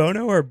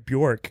Bono or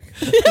Bjork?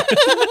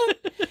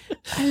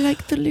 I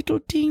like the little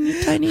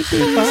teeny tiny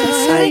things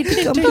inside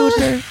the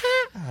computer.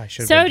 I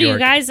should've So been do you Bjork.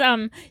 guys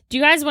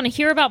want to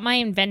hear about my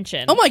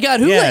invention? Oh my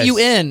God, who Yes. let you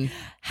in?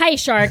 Hi,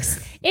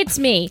 sharks. It's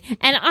me,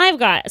 and I've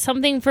got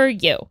something for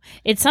you.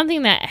 It's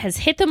something that has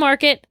hit the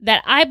market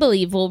that I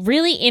believe will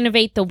really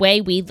innovate the way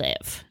we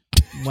live.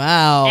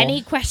 Wow.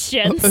 Any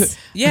questions?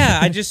 Yeah,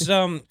 I just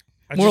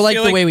More like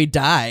the way we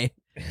die.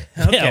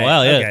 Okay, Yeah,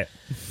 wow, yeah.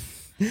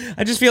 okay.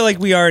 I just feel like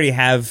we already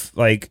have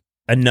like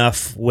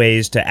enough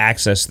ways to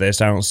access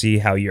this. I don't see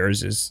how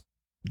yours is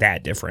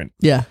that different.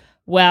 Yeah.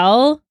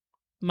 Well,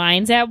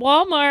 mine's at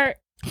Walmart.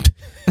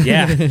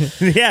 Yeah.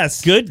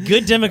 Yes. Good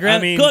demographic.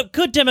 I mean-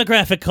 good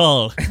demographic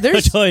call.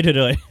 There's-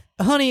 Toy.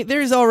 Honey,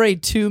 there's already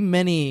too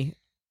many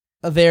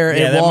there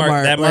Yeah, at that,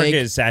 Walmart. that market like,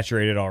 is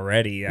saturated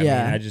already. I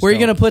yeah. mean, I just Where are you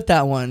don't- going to put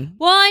that one?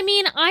 Well, I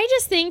mean, I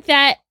just think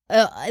that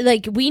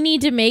like we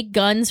need to make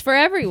guns for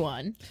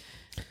everyone.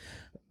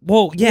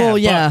 Well, yeah. Well,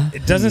 but yeah.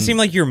 It doesn't seem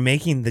like you're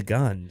making the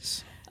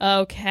guns.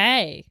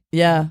 Okay.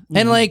 Yeah.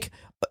 And like,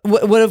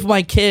 what if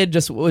my kid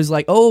just was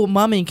like, oh,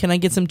 mommy, can I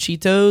get some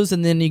Cheetos?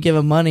 And then you give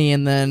him money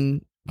and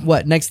then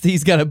what? Next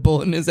he's got a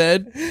bullet in his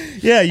head?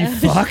 Yeah, you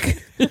fuck.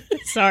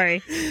 Sorry.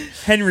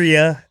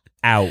 Henria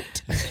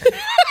out.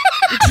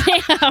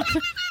 Damn.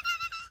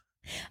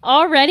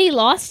 Already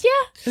lost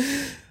ya?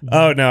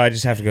 Oh, no, I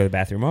just have to go to the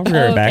bathroom. I'll be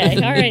right Okay.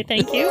 back. All right.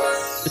 Thank you.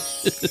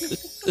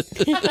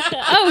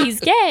 Oh, he's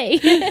gay.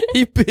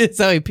 That's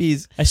how he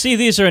pees. I see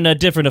these are in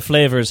different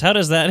flavors. How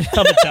does that?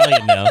 I'm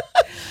Italian now.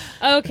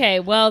 Okay.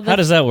 Well, How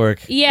does that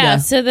work? Yeah,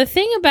 so the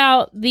thing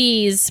about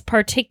these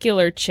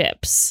particular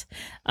chips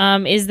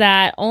is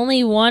that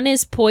only one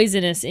is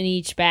poisonous in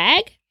each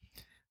bag.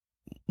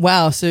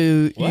 Wow, so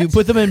you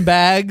put them in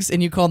bags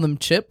and you call them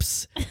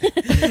chips?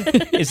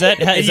 Is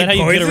that how you get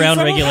poison around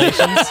someone?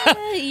 regulations?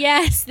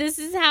 Yes, this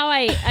is how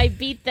I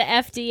beat the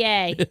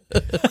FDA.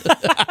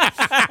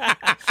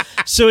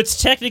 So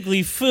it's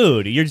technically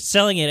food. You're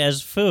selling it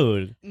as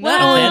food.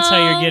 Well, That's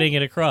how you're getting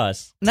it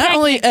across. Not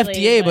only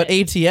Technically, FDA, but but-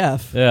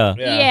 ATF. Yeah.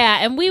 Yeah,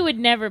 and we would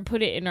never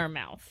put it in our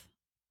mouth.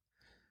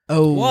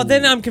 Oh. Well,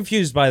 then I'm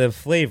confused by the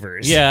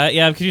flavors. Yeah,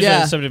 I'm confused Yeah.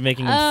 about somebody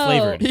making them Oh.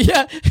 flavored.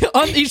 Yeah,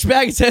 on each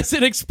bag it says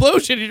an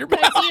explosion in your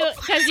mouth.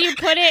 Because you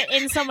put it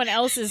in someone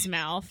else's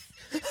mouth.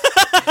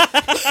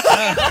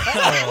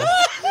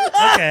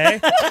 Okay.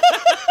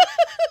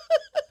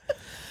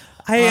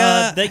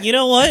 You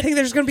know what? I think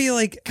there's gonna be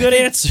like Good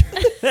answer.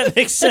 That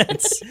makes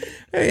sense.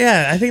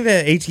 Yeah, I think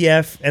the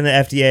ATF and the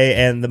FDA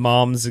and the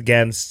moms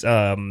against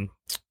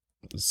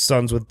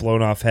sons with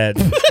blown off heads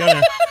is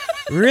gonna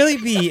really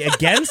be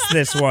against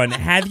this one.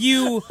 Have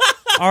you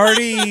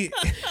already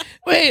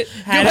Wait,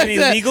 had go back any to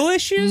that. legal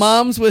issues?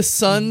 Moms with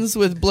sons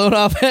with blown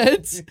off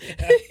heads?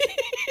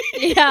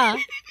 Yeah.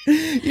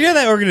 You know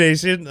that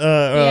organization?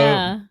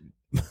 Yeah.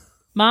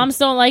 Moms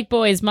don't like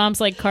boys.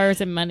 Moms like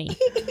cars and money.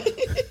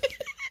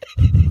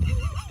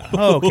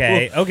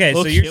 Okay. So Okay,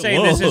 you're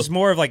saying this whoa. is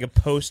more of like a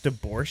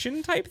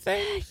post-abortion type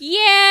thing?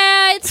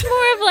 Yeah, it's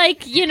more of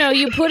like, you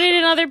put it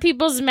in other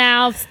people's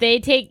mouths.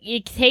 It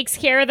takes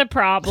care of the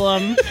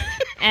problem.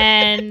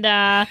 And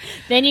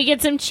then you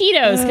get some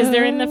Cheetos because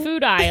they're in the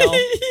food aisle.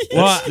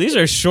 Well, these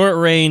are short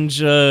range.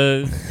 These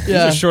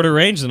Yeah. are shorter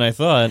range than I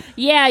thought.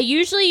 Yeah,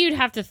 usually you'd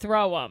have to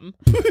throw them.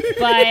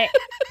 But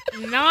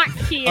not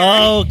here.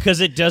 Oh,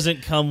 because it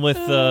doesn't come with.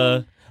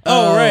 Oh,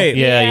 right.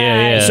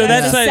 Yeah. So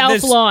that's It's a like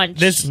self-launch.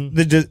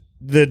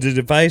 The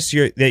device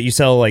that you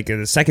sell like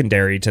the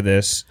secondary to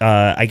this.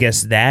 I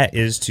guess that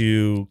is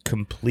to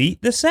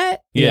complete the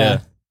set.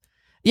 Yeah.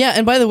 Yeah,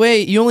 and by the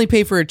way, you only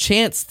pay for a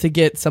chance to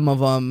get some of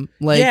them.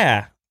 Like,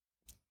 Yeah.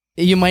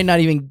 you might not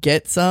even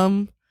get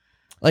some.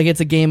 Like, it's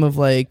a game of,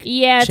 like,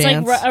 Yeah, it's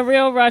chance. like a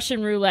real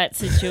Russian roulette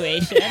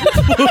situation.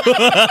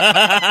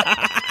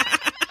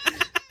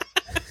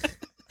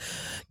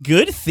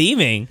 Good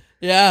theming.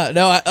 Yeah,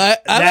 no, I'm That's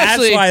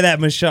actually... why that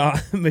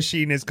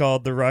machine is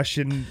called the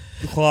Russian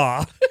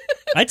claw.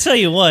 I tell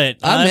you what,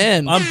 I'm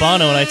in. I'm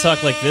Bono, and I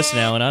talk like this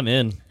now, and I'm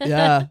in.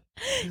 Yeah.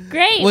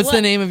 Great. What's the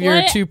name of your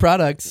what- two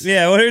products?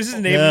 Yeah, what is the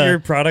name Yeah. of your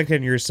product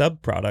and your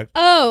sub product?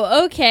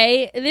 Oh,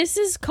 okay. This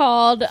is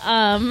called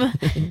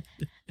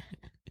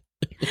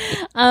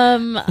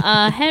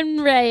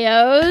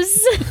Henreos.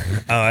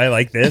 Oh, I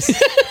like this.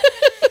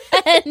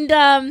 and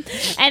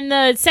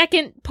the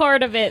second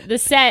part of it, the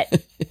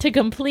set to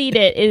complete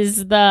it,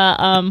 is the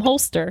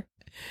holster.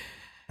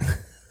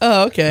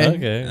 Oh, okay.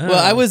 Okay. Well,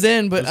 I was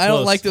in, but I don't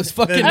close. like those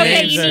fucking The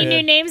Okay, names. you need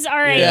new names? All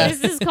right, Yeah.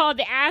 this is called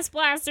the Ass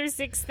Blaster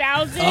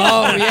 6000.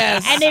 Oh,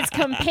 yes. And its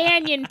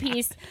companion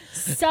piece,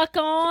 Suck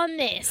on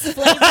This,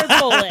 flavored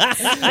bullets.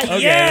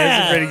 Okay,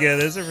 Yeah.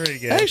 This is pretty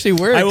good. That actually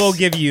works. I will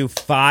give you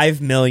 $5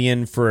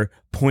 million for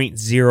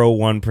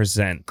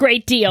 0.01%.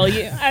 Great deal.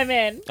 I'm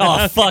in.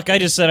 Oh fuck! I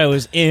just said I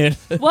was in.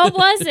 What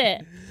was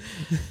it?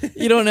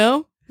 You don't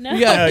know? No. You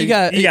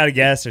got you got to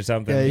guess or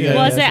something. Yeah, you gotta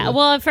Was guess it?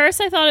 Well, at first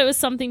I thought it was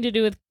something to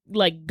do with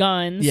like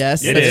guns.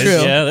 Yes, It that's is.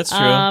 true. Yeah, that's true.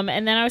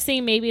 And then I was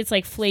thinking maybe it's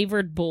like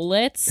flavored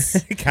bullets.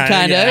 Kinda, Kinda,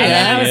 And then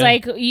yeah. I was yeah.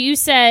 like, you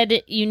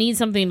said you need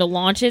something to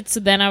launch it, so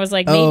then I was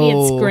like, maybe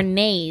it's Oh.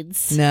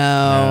 grenades.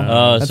 No.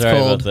 Oh, that's sorry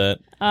cold. about that.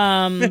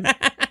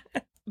 I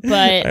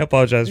But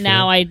apologize for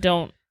now that. I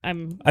don't.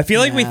 I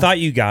feel like we Yeah. thought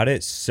you got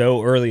it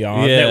so early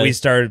on Yeah. that we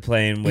started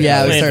playing with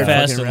Yeah, we Playing started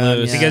fast fucking and around.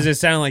 loose. Yeah. because it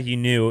sounded like you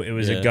knew it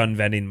was Yeah. a gun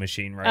vending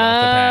machine right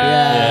off the bat.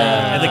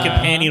 Yeah. And the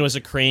companion was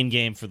a crane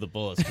game for the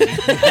bullets.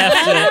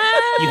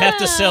 You have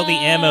to sell the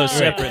ammo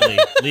separately,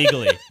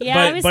 legally. Yeah, But-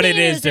 I was but it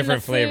thinking is was in the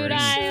different food flavors.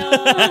 aisle.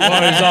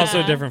 Well, there's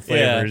also different Yeah.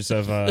 flavors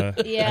of I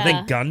Yeah.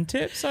 think gun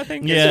tips. I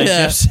think. Yeah, Yeah.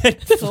 Jeff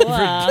said Cool.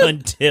 gun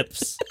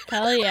tips.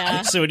 Hell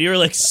yeah. So when you were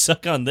like,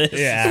 suck on this.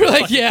 Yeah. We're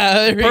like, yeah,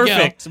 there we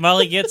Perfect.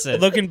 Molly gets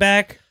it. Looking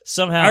back,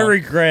 Somehow. I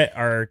regret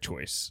our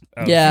choice.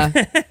 go. Yeah.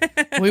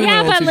 We went a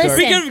Yeah, little but too listen, dark.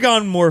 We could have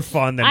gone more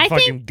fun than I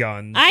fucking think-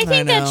 guns. I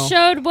think that know.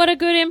 showed what a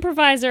good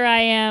improviser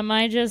I am.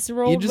 I just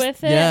rolled just-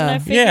 with it. yeah. And I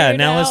figured Yeah,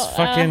 now out, let's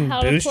fucking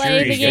how to boost play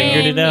your the ego. game.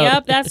 Figured it out.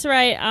 Yep, that's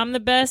right. I'm the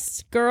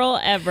best girl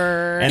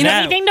ever. And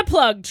that- Anything to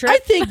plug, Trip. I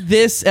think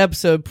this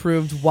episode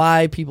proved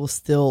why people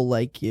still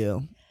like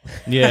you.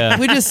 Yeah.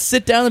 We just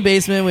sit down in the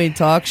basement, we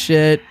talk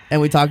shit,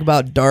 and we talk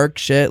about dark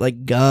shit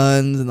like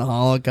guns and the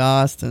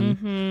Holocaust and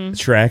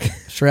Shrek,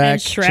 Shrek. And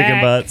Shrek.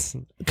 chicken butts.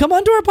 Come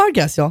on to our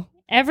podcast, y'all.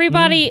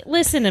 Everybody,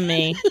 listen to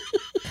me.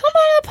 Come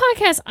on the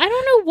podcast. I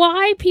don't know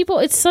why people.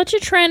 It's such a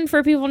trend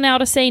for people now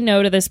to say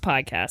no to this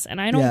podcast, and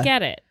I don't Yeah.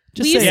 get it.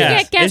 Just we used say to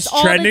yes. get guests it's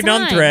all trending the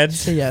time. on Threads.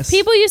 Say yes.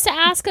 People used to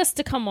ask us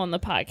to come on the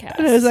podcast.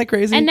 Is that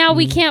crazy? And now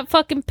we can't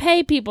fucking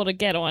pay people to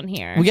get on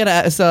here. we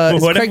gotta. Is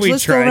What if we Craigslist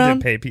still tried around?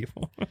 to pay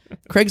people?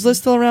 Craigslist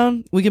still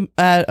around? We can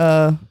add.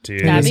 Dude,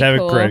 That'd let's be have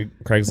cool. a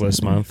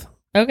Craigslist month.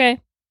 Okay.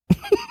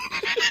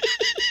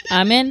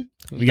 I'm in.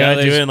 We gotta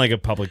do there's- it in like a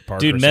public park.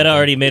 Dude, or Meta something.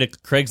 already made a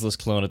Craigslist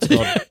clone. It's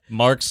called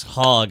Mark's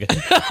Hog.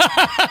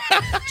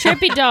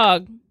 Trippy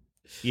Dog.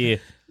 Yeah.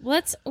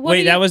 What Wait,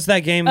 do that you- was that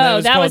game. Oh,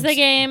 was that was called the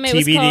game. It TBD.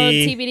 was called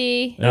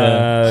TBD.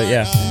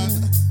 Yeah.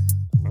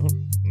 Oh,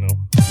 no.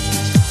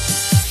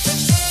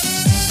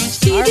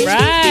 All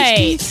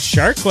right.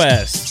 Shark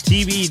Quest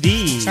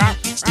TBD.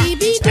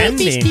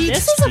 Pending.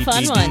 This is a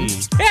fun one.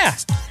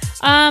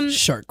 Yeah.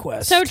 Shark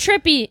Quest. So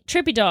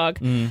Trippy Dog.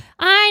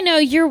 I know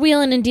you're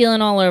wheeling and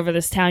dealing all over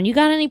this town. You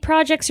got any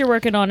projects you're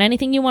working on?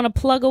 Anything you want to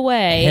plug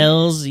away?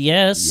 Hells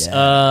yes.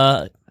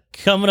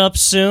 Coming up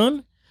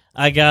soon,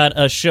 I got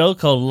a show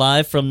called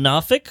Live from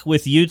Norfolk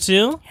with you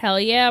two. Hell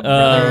yeah,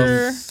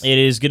 brother. It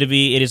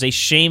is a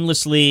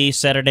shamelessly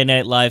Saturday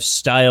Night Live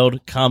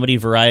styled comedy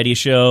variety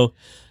show.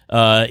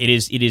 It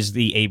is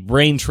a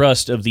brain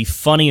trust of the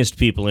funniest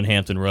people in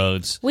Hampton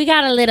Roads. We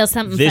got a little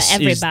something for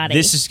everybody.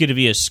 This is going to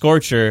be a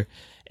scorcher,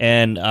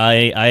 and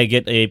I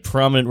get a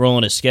prominent role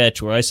in a sketch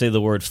where I say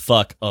the word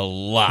fuck a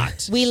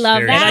lot. We love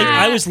Very that. And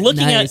I was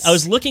looking Nice. I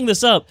was looking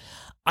this up.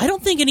 I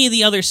don't think any of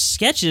the other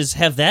sketches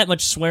have that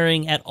much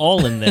swearing at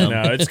all in them.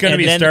 No, it's gonna And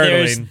be then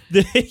startling.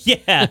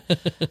 Yeah,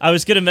 I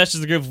was gonna message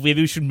the group.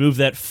 Maybe we should move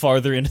that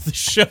farther into the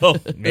show.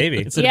 Maybe.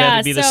 Instead of Yeah, having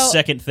to be the so-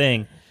 second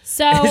thing.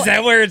 So Is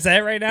that where it's at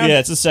right now? Yeah,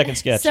 it's the second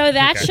sketch. So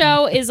that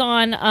show is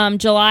on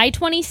July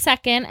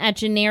 22nd at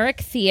Generic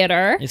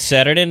Theater. It's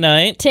Saturday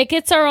night.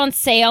 Tickets are on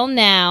sale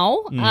now.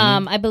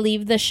 I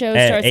believe the show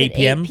At starts 8 at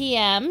p.m.? 8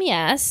 p.m.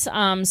 Yes.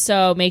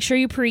 So make sure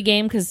you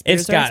pregame because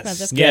beers It's are got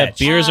expensive. Yeah, sketch.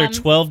 beers are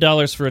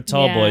 $12 for a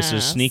tall boy, so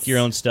yes. sneak your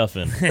own stuff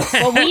in.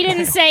 Well, we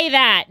didn't say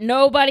that.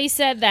 Nobody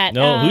said that.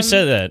 No, who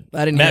said that?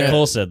 I didn't Matt hear it.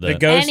 Cole said that. The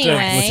ghost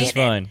Anyway. of which is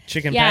fine.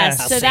 Chicken Yes,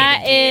 Pass. so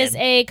that is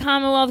a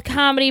Commonwealth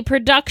comedy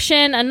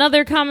production.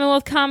 Another Commonwealth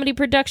comedy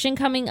production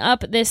coming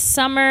up this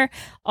summer,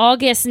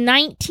 August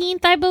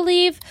 19th, I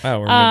believe. Oh,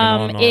 we're moving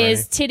on already.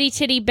 Is Titty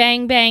Titty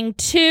Bang Bang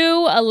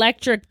 2,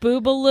 Electric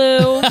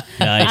Boobaloo.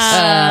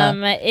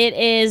 Nice. It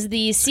is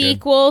the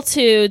sequel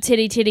to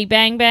Titty Titty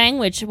Bang Bang,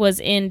 which was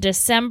in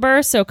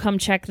December, so come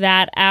check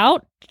that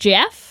out.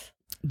 Jeff?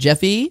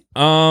 Jeffy.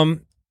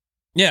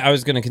 Yeah, I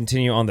was gonna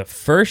continue on the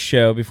first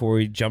show before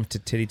we jump to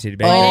Titty Titty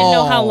Bang. I Bang. didn't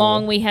know how Oh.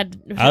 long we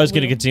had. I was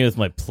going to continue with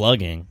my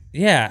plugging.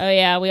 Yeah. Oh,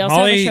 yeah, we also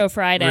Molly have a show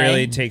Friday.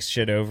 really takes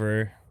shit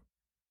over.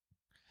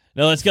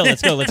 No, let's go.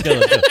 Let's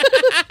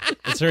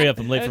hurry up.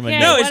 I'm late for my Okay.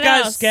 No, notes. it's what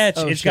got else? sketch.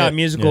 Oh, It's got shit.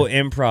 musical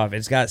improv.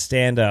 It's got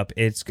stand up.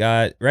 It's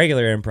got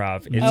regular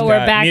improv. It's Oh, we're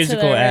got back to the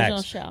musical original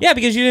acts. show. Yeah,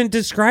 because you didn't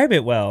describe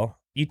it well.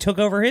 You took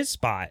over his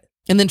spot.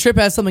 And then Trip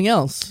has something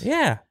else.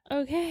 Yeah.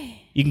 Okay.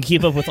 You can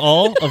keep up with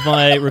all of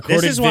my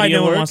recorded This is why video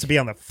no one work. wants to be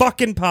on the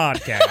fucking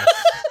podcast.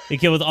 You can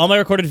keep up with all my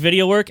recorded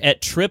video work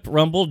at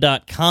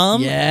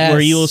triprumble.com, Yes. where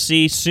you will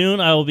see soon.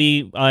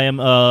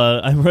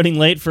 I'm running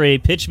late for a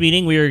pitch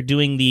meeting. We are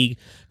doing the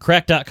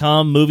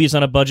crack.com movies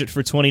on a budget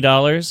for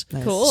 $20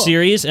 Cool.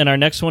 series, and our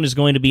next one is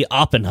going to be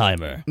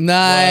Oppenheimer.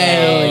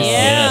 Nice.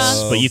 Yeah.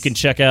 Yes, but you can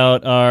check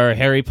out our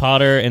Harry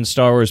Potter and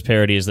Star Wars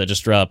parodies that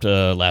just dropped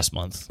last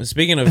month.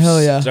 Speaking of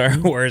Hell yeah. Star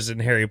Wars and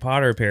Harry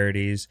Potter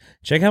parodies,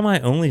 check out my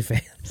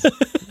OnlyFans.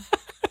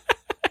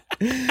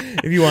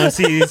 If you want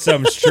to see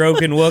some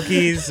stroking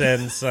Wookiees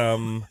and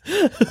some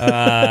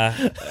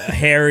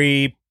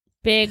Harry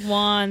Big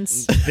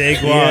wands.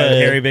 Big Wand, Yeah.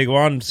 Harry Big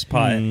Wand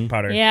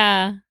Potter.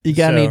 Yeah. You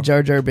got So- any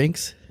Jar Jar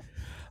Binks?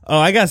 Oh,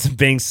 I got some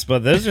Binks,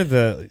 but that's a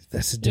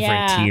different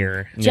Yeah.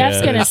 tier. Jeff's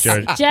Yeah. gonna Those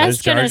Jar- Jeff's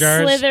those Jar gonna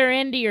Jars? slither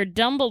into your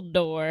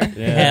Dumbledore.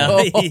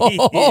 Yeah.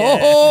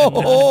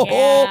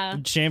 Yeah.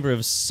 Chamber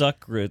of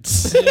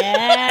Suckrits. Hell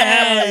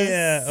Yes.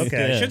 yeah.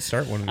 Okay, I Yeah. should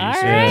start one of these. All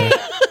right.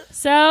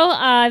 So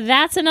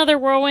that's another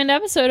whirlwind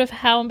episode of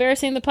How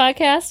Embarrassing the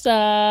Podcast.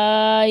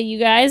 You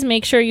guys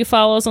make sure you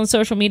follow us on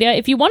social media.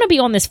 If you want to be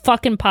on this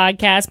fucking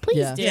podcast, please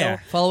Yeah. do. Yeah.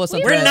 Follow us on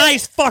We're We're Threads.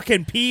 nice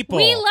fucking people.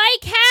 We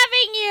like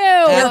having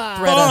you. At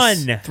Thread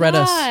us. fun. Thread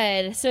us.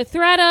 God. So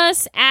thread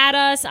us, add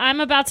us. I'm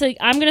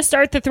gonna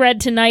start the thread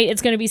tonight.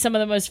 It's gonna be some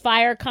of the most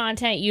fire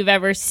content you've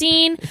ever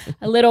seen.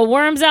 A little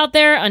worms out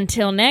there.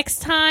 Until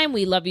next time,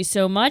 we love you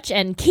so much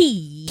and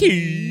keep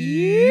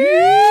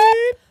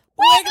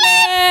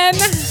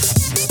wiggling.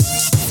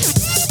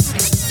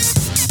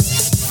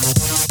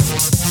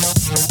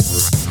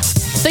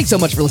 Thanks so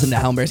much for listening to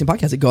How Embarrassing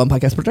Podcast at Go On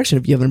Podcast Production.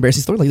 If you have an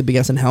embarrassing story like the Big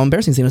Ass and How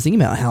Embarrassing, send us an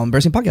email at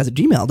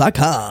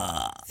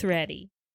howembarrassingpodcast@gmail.com. Thready.